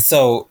SEC. Yeah,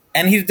 so,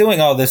 and he's doing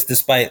all this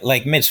despite,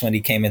 like Mitch, when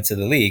he came into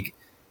the league,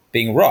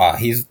 being raw.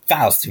 He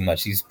fouls too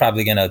much. He's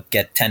probably gonna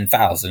get 10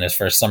 fouls in his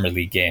first summer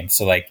league game.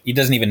 So like he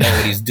doesn't even know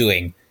what he's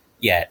doing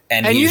yet.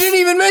 And you didn't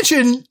even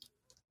mention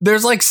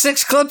there's like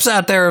 6 clips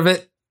out there of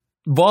it.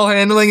 Ball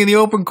handling in the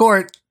open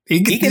court.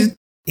 He can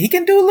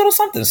do a little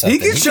something.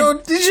 He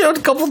showed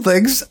a couple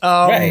things.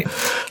 Right.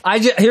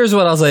 Here's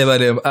what I'll say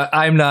about him.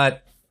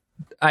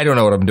 I don't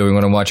know what I'm doing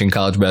when I'm watching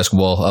college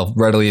basketball. I'll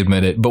readily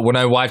admit it. But when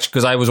I watch,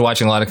 because I was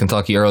watching a lot of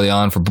Kentucky early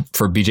on for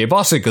BJ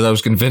Boston, because I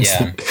was convinced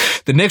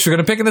that the Knicks were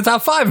going to pick in the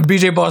top 5 and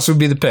BJ Boston would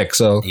be the pick.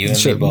 So you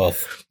and me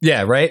both.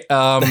 Yeah, right.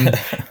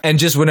 And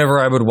just whenever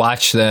I would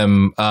watch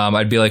them,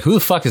 I'd be like, "Who the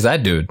fuck is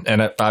that dude?"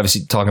 And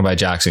obviously talking about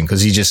Jackson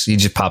because he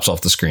just pops off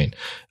the screen.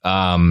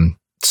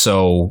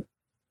 So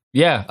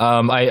yeah,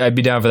 I'd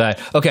be down for that.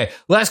 Okay,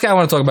 last guy I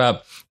want to talk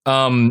about.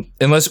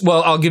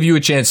 I'll give you a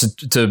chance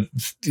to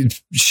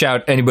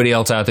shout anybody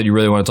else out that you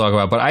really want to talk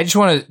about. But I just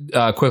want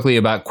to quickly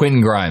about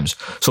Quentin Grimes.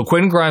 So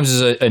Quentin Grimes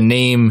is a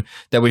name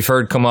that we've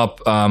heard come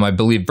up. I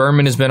believe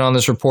Berman has been on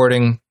this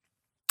reporting,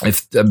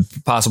 if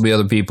possibly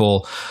other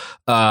people.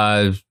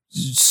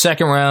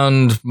 Second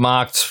round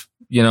mocked,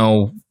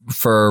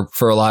 for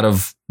a lot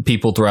of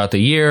people throughout the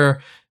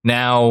year.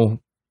 Now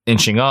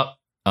inching up.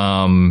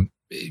 And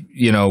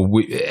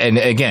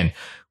again,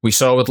 we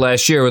saw it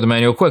last year with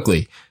Emmanuel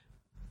Quickley.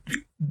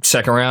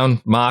 Second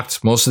round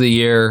mocked most of the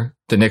year.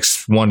 The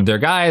Knicks wanted their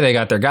guy. They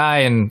got their guy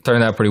and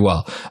turned out pretty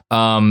well.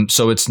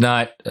 So it's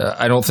not,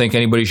 I don't think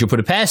anybody should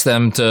put it past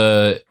them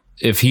to,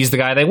 if he's the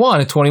guy they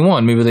want at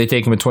 21, maybe they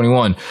take him at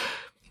 21.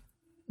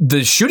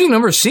 The shooting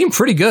numbers seem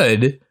pretty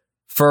good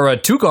for a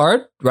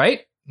 2-guard, right?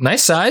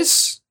 Nice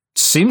size.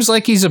 Seems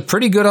like he's a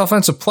pretty good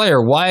offensive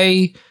player.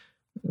 Why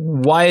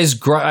is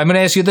Grimes, I'm going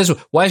to ask you this,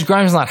 why is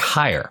Grimes not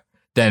higher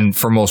than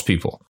for most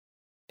people?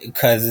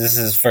 Because this is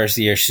his first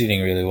year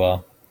shooting really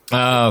well.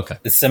 Oh, okay.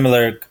 It's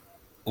similar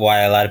why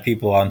a lot of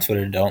people on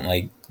Twitter don't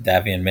like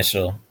Davion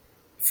Mitchell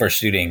for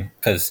shooting.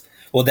 Because,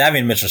 well,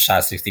 Davion Mitchell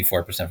shot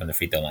 64% from the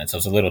free throw line, so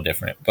it's a little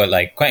different. But,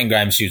 like, Quentin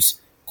Grimes shoots,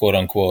 quote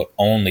unquote,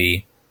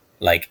 only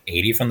like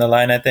 80 from the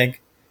line, I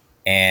think.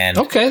 And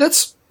okay,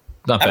 that's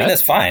not bad. I mean,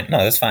 that's fine. No,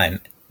 that's fine.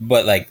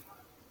 But, like,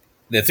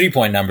 the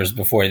 3-point numbers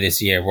before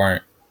this year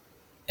weren't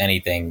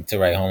anything to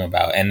write home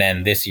about. And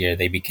then this year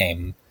they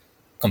became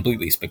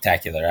completely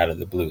spectacular out of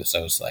the blue.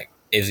 So it's like,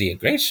 is he a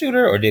great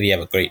shooter or did he have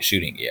a great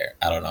shooting year?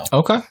 I don't know.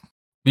 Okay.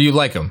 Do you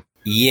like him?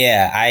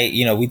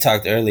 Yeah, we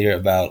talked earlier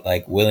about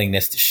like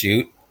willingness to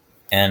shoot.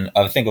 And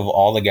I think of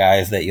all the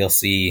guys that you'll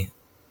see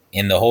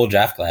in the whole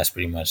draft class,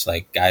 pretty much,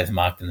 like guys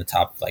mocked in the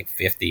top like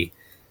 50.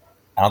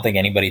 I don't think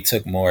anybody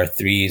took more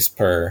threes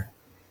per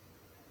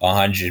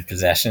 100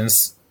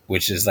 possessions,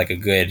 which is like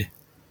it's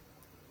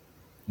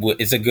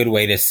a good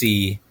way to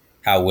see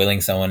how willing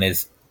someone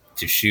is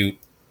to shoot,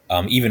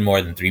 even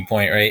more than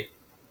 3-point rate.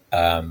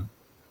 And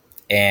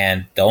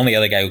the only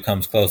other guy who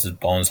comes close is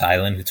Bones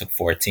Highland, who took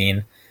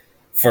 14.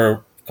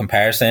 For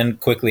comparison,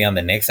 quickly on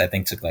the Knicks, I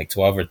think took like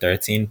 12 or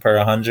 13 per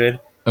 100.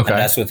 Okay. And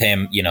that's with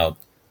him,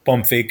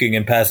 pump faking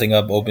and passing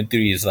up open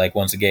threes like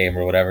once a game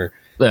or whatever.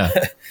 Yeah.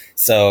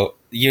 So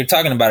you're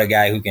talking about a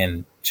guy who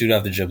can shoot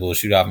off the dribble,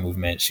 shoot off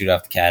movement, shoot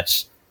off the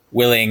catch,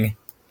 willing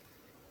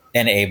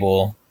and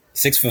able,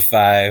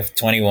 6'5",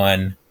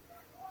 21,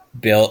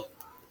 built,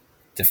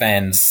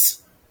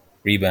 defends,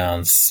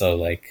 rebounds. So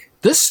like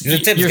this, he's a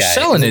tips you're guy.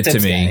 selling He's a it to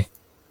tips me. guy.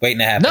 Waiting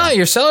to happen. No,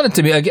 you're selling it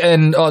to me.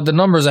 And the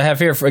numbers I have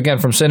here, again,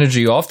 from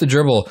Synergy, off the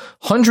dribble,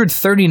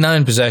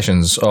 139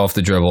 possessions off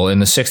the dribble in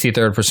the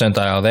 63rd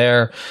percentile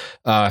there,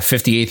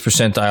 58th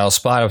percentile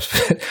spot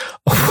ups.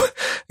 I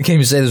can't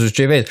even say this was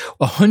Jay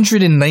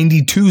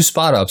 192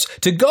 spot ups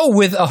to go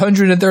with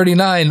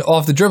 139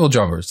 off the dribble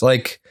jumpers.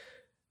 Like,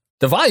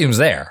 the volume's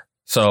there.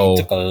 So he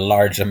took a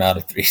large amount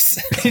of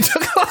threes.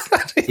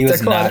 he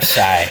was not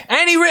shy.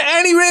 And he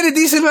ran a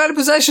decent amount of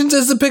possessions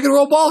as the pick and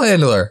roll ball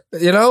handler.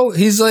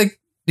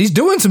 He's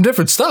doing some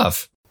different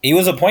stuff. He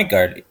was a point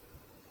guard,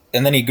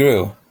 and then he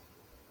grew.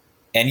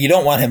 And you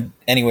don't want him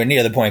anywhere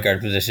near the point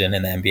guard position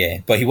in the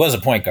NBA. But he was a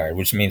point guard,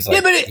 which means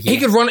like he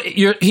could run.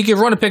 He could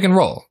run a pick and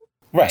roll.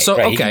 Right. So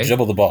right. okay, he can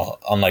dribble the ball,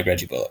 unlike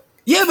Reggie Bullock.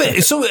 Yeah,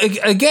 but so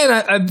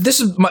again,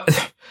 this is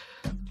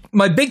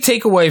my big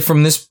takeaway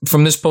from this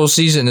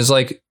postseason is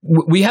like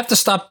we have to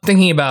stop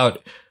thinking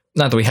about.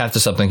 Not that we have to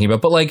stop thinking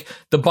about, but like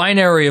the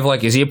binary of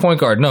like, is he a point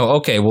guard? No.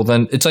 Okay. Well,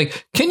 then it's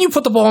like, can you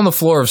put the ball on the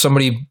floor if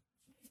somebody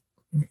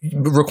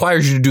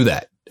requires you to do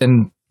that?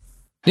 And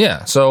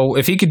yeah, so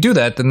if he could do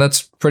that, then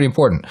that's pretty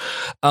important.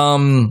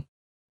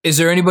 Is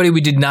there anybody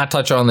we did not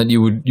touch on that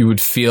you would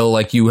feel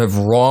like you have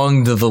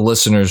wronged the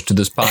listeners to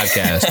this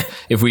podcast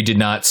if we did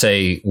not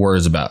say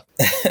words about?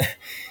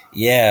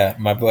 Yeah,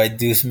 my boy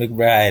Deuce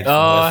McBride.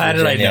 Oh, how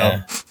did I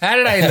know? How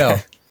did I know?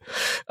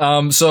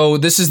 So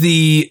this is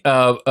the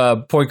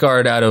point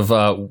guard out of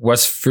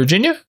West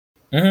Virginia?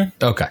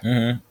 Mm-hmm. Okay.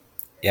 Mm-hmm.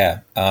 Yeah.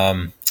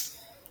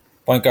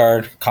 Point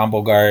guard,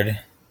 combo guard,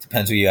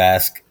 depends who you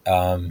ask.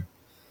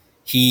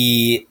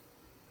 He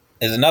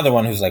is another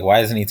one who's like, why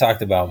isn't he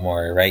talked about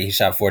more, right? He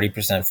shot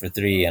 40% for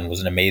three and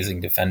was an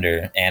amazing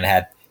defender and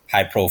had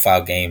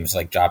high-profile games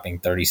like dropping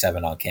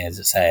 37 on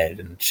Kansas Head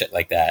and shit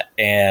like that.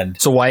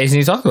 And so why isn't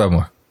he talked about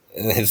more?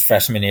 His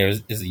freshman year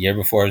is the year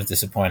before was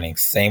disappointing.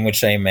 Same with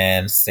Trey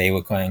Mann, same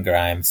with Quentin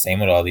Grimes, same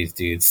with all these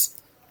dudes.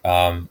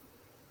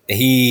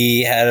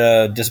 He had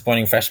a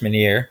disappointing freshman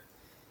year,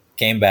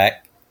 came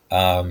back,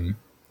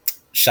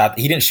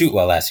 he didn't shoot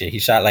well last year. He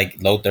shot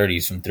like low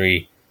 30s from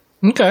three.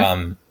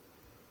 Okay.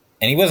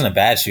 And he wasn't a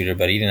bad shooter,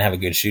 but he didn't have a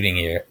good shooting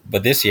year.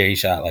 But this year he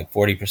shot like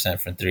 40%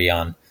 from three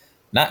on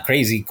not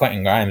crazy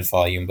Quentin Grimes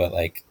volume, but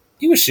like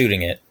he was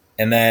shooting it.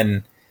 And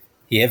then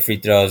he hit free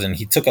throws and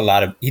he took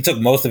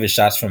most of his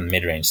shots from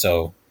mid range.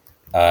 So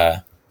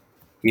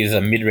he was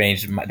a mid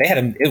range.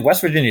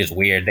 West Virginia is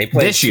weird. They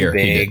played this year,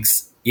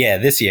 bigs. Yeah,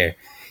 this year.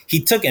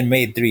 He took and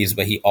made threes,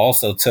 but he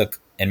also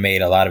took and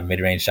made a lot of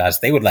mid range shots.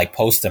 They would like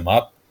post him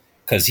up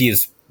because he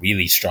is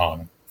really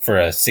strong for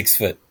a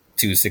 6'2",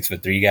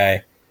 6'3"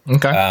 guy.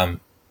 Okay.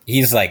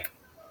 He's like,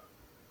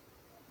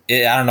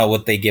 I don't know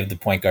what they give the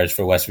point guards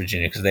for West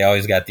Virginia because they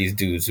always got these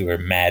dudes who are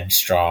mad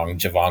strong,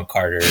 Javon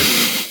Carter,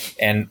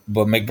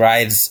 but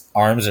McBride's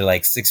arms are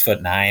like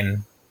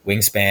 6'9"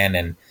 wingspan,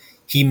 and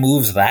he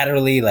moves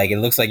laterally. Like it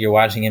looks like you're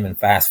watching him in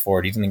fast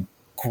forward. He's an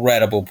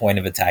incredible point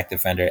of attack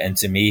defender, and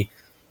to me,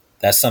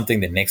 that's something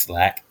the Knicks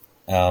lack.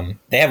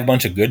 They have a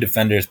bunch of good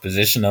defenders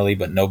positionally,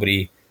 but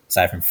nobody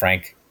aside from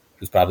Frank,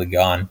 who's probably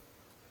gone,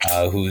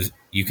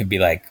 you can be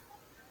like,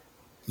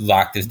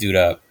 lock this dude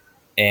up,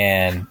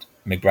 and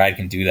McBride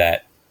can do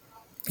that,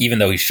 even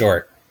though he's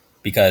short,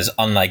 because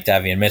unlike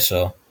Davion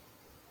Mitchell,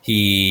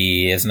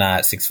 he is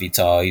not 6 feet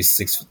tall. He's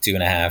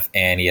 6'2.5",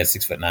 and he has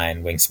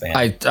 6'9"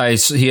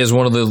 wingspan. He has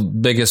one of the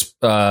biggest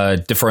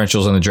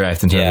differentials in the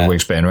draft in terms of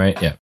wingspan,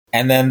 right? Yeah.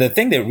 And then the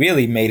thing that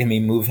really made me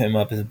move him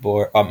up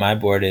my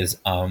board is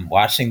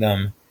watching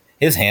them.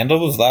 His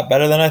handle was a lot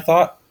better than I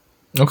thought.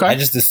 Okay. I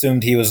just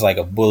assumed he was like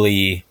a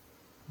bully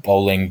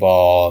bowling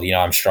ball. You know,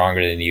 I'm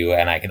stronger than you,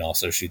 and I can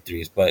also shoot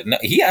threes. But no,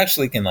 he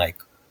actually can like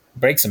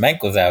break some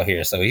ankles out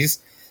here. So he's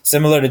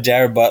similar to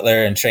Jared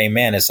Butler and Trey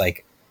Mann. It's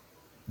like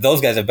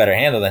those guys have better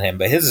handle than him,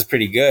 but his is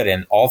pretty good.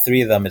 And all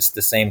three of them, it's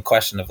the same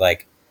question of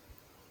like,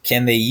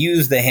 can they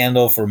use the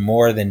handle for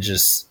more than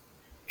just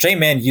Trey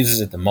Mann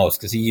uses it the most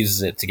because he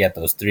uses it to get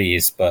those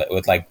threes. But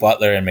with like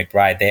Butler and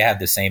McBride, they have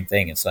the same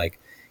thing. It's like,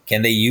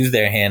 can they use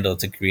their handle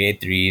to create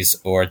threes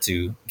or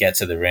to get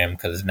to the rim?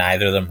 Because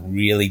neither of them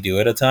really do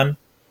it a ton.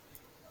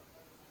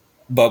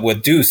 But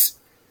with Deuce,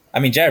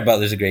 I mean, Jared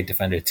Butler's a great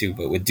defender too.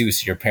 But with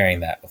Deuce, you're pairing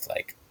that with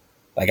like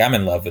I'm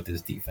in love with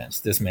his defense.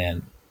 This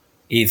man,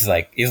 he's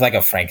like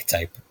a Frank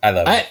type. I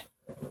love it.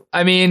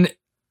 I mean,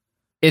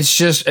 it's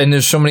just, and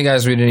there's so many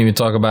guys we didn't even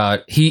talk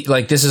about.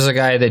 This is a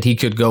guy that he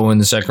could go in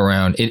the second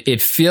round.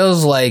 It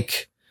feels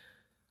like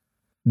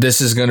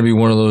this is going to be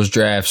one of those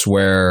drafts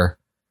where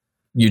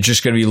you're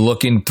just going to be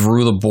looking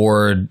through the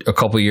board a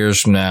couple years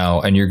from now,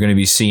 and you're going to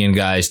be seeing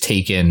guys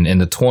taken in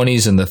the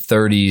 20s and the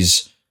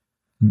 30s,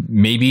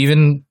 maybe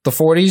even the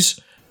 40s.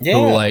 Yeah.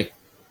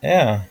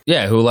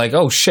 Who like,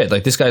 oh shit,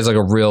 like this guy's like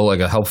a real,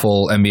 like a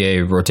helpful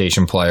NBA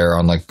rotation player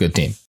on like a good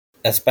team.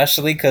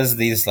 Especially because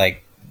these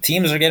like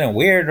teams are getting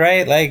weird,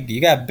 right? Like you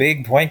got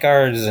big point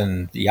guards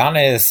and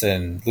Giannis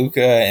and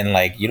Luka, and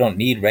like you don't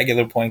need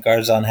regular point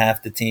guards on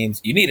half the teams.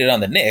 You need it on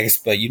the Knicks,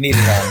 but you need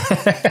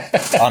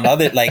it on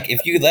other. Like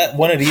if you let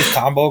one of these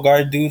combo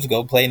guard dudes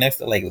go play next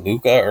to like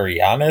Luka or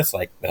Giannis,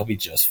 like they'll be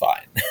just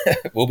fine.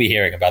 We'll be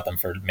hearing about them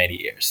for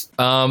many years.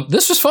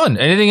 This was fun.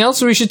 Anything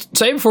else we should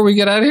say before we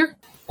get out of here?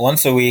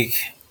 Once a week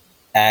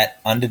at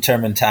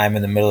undetermined time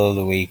in the middle of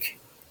the week.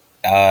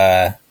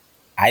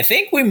 I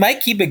think we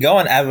might keep it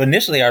going.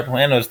 Initially, our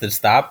plan was to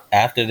stop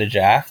after the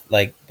draft,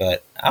 but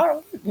I don't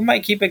know. We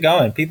might keep it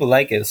going. People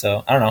like it,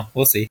 so I don't know.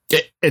 We'll see.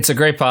 It's a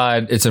great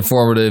pod. It's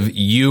informative.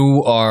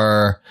 You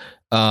are,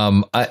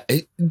 many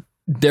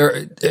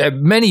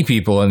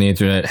people on the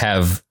internet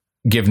have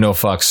give no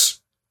fucks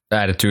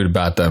attitude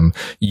about them.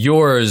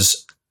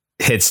 Yours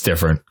hits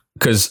different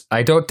because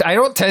I don't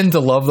tend to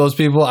love those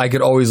people. I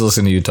could always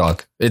listen to you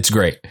talk. It's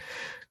great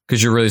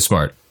because you're really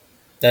smart.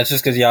 That's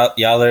just because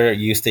y'all are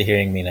used to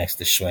hearing me next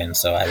to Schwinn,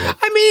 so when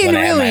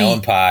I have my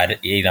own pod,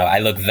 I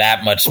look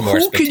that much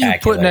more spectacular. Who can you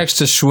put next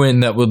to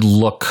Schwinn that would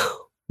look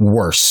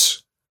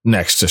worse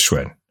next to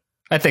Schwinn?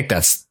 I think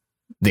that's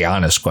the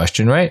honest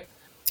question, right?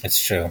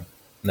 It's true.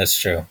 That's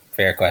true.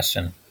 Fair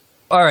question.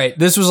 All right,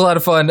 this was a lot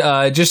of fun.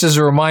 Just as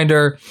a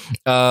reminder,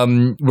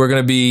 the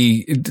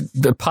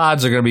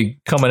pods are going to be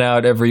coming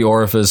out every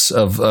orifice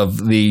of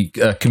the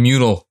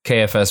communal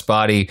KFS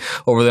body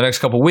over the next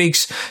couple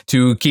weeks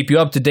to keep you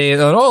up to date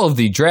on all of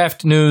the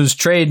draft news,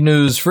 trade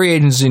news, free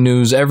agency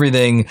news,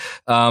 everything.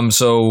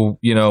 Don't turn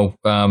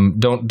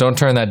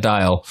that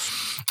dial.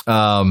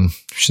 I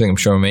think I'm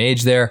showing my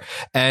age there.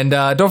 And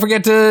don't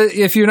forget to,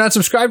 if you're not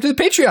subscribed to the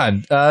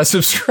Patreon,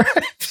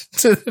 subscribe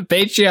to the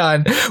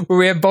Patreon where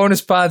we have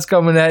bonus pods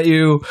coming at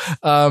you.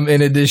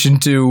 In addition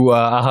to,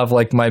 I'll have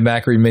like my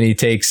Macri mini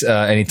takes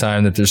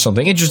anytime that there's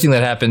something interesting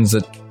that happens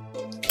that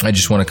I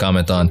just want to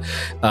comment on.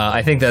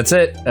 I think that's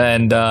it.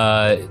 And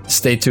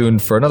stay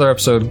tuned for another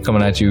episode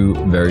coming at you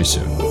very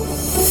soon.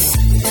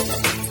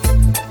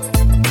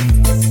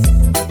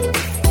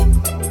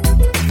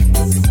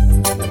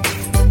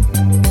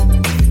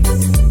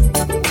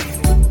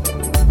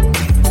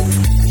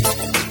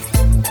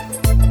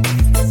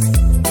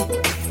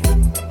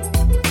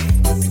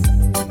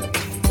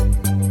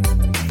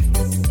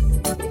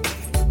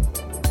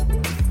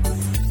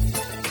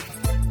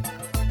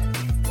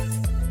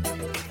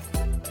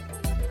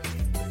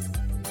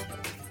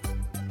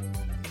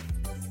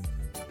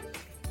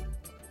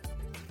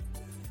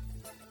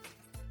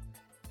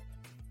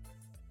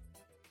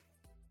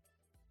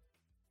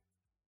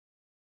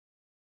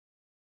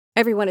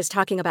 Everyone is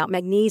talking about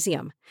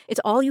magnesium. It's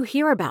all you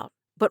hear about.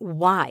 But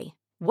why?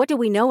 What do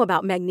we know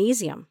about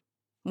magnesium?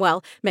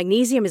 Well,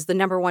 magnesium is the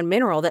number one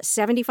mineral that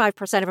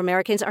 75% of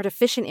Americans are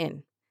deficient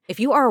in. If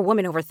you are a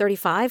woman over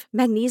 35,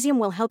 magnesium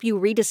will help you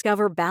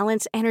rediscover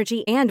balance,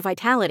 energy, and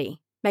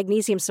vitality.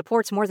 Magnesium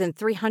supports more than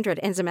 300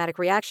 enzymatic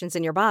reactions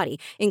in your body,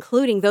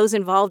 including those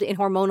involved in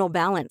hormonal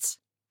balance.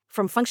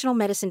 From functional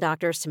medicine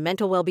doctors to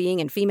mental well-being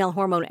and female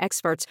hormone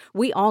experts,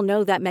 we all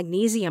know that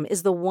magnesium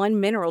is the one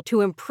mineral to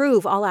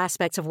improve all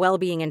aspects of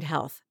well-being and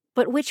health.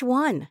 But which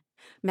one?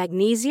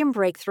 Magnesium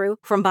Breakthrough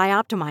from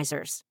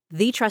Bioptimizers,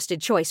 the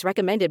trusted choice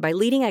recommended by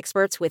leading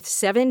experts with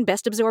 7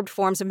 best-absorbed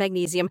forms of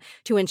magnesium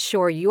to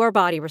ensure your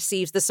body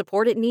receives the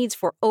support it needs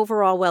for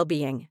overall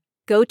well-being.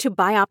 Go to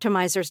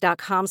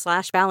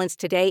bioptimizers.com/balance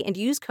today and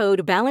use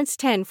code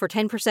BALANCE10 for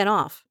 10%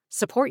 off.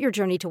 Support your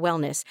journey to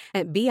wellness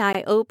at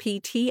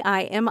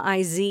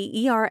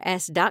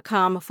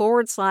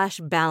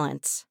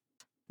bioptimizers.com/balance.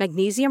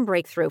 Magnesium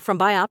Breakthrough from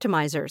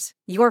Bioptimizers,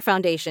 your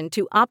foundation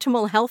to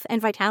optimal health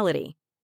and vitality.